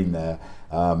screen there,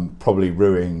 probably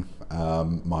ruining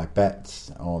my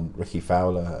bets on Ricky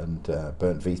Fowler and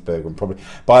Bernd Wiesberger, and probably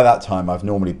by that time I've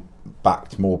normally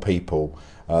backed more people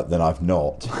than I've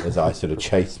not, as I sort of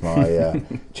chase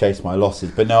my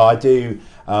losses. But no, I do.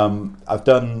 I've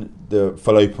done the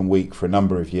full Open Week for a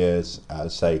number of years.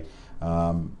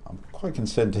 I'm quite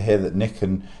concerned to hear that Nick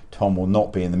and Tom will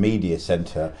not be in the media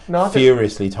centre,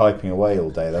 furiously typing away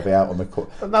all day. They'll be out on the court.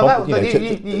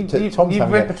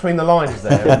 You've read between the lines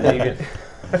there.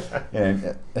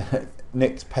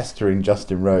 Nick's pestering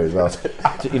Justin Rose. Well,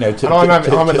 and I'm at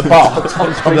the bar.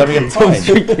 Tom's having a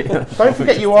time. Don't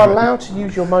forget, you are allowed to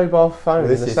use your mobile phone.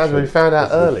 This is something we found out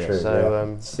earlier. True,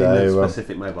 so,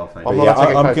 specific mobile phone.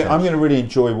 I'm going to really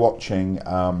enjoy watching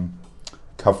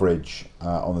coverage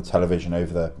on the television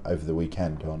over the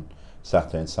weekend on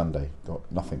Saturday and Sunday. Got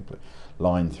nothing but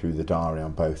lined through the diary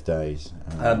on both days.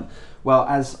 Well,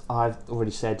 as I've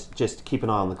already said, just keep an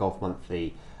eye on the Golf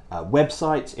Monthly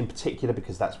website in particular,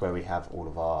 because that's where we have all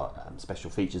of our special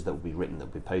features that will be written, that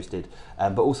will be posted,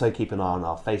 but also keep an eye on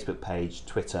our Facebook page,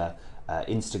 Twitter,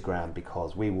 Instagram,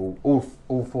 because we will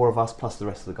all four of us plus the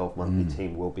rest of the Golf Monthly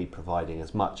team will be providing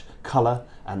as much colour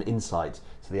and insight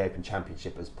to the Open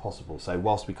Championship as possible. So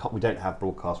whilst we don't have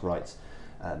broadcast rights,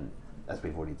 as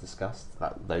we've already discussed,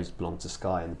 those belong to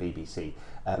Sky and the BBC,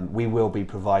 we will be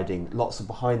providing lots of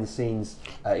behind the scenes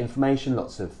information,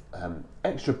 lots of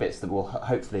extra bits that will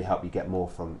hopefully help you get more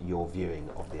from your viewing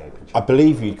of the Open Championship. I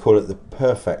believe you'd call it the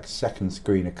perfect second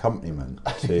screen accompaniment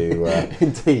to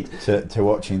indeed to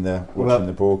watching the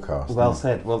broadcast. Well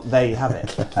said. Well, there you have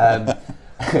it.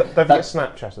 don't forget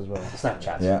Snapchat as well.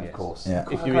 Snapchat, of course. Yeah.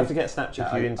 If you forget Snapchat,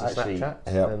 if you're into Snapchat,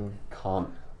 then can't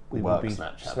we work will be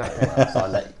Snapchat. So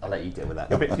I'll let you deal with that.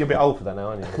 You're a bit old for that now,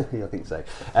 aren't you? I think so.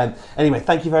 Anyway,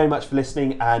 thank you very much for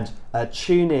listening, and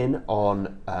tune in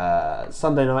on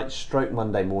Sunday night /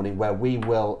 Monday morning, where we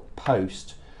will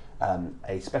post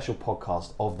a special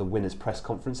podcast of the winners' press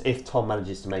conference. If Tom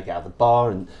manages to make it out of the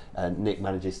bar and Nick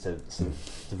manages to sort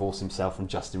of divorce himself from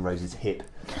Justin Rose's hip,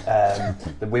 then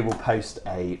we will post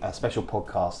a special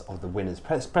podcast of the winners'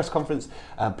 press conference.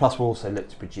 Plus, we'll also look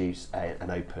to produce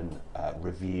an Open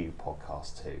review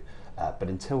podcast too. But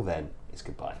until then, it's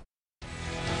goodbye.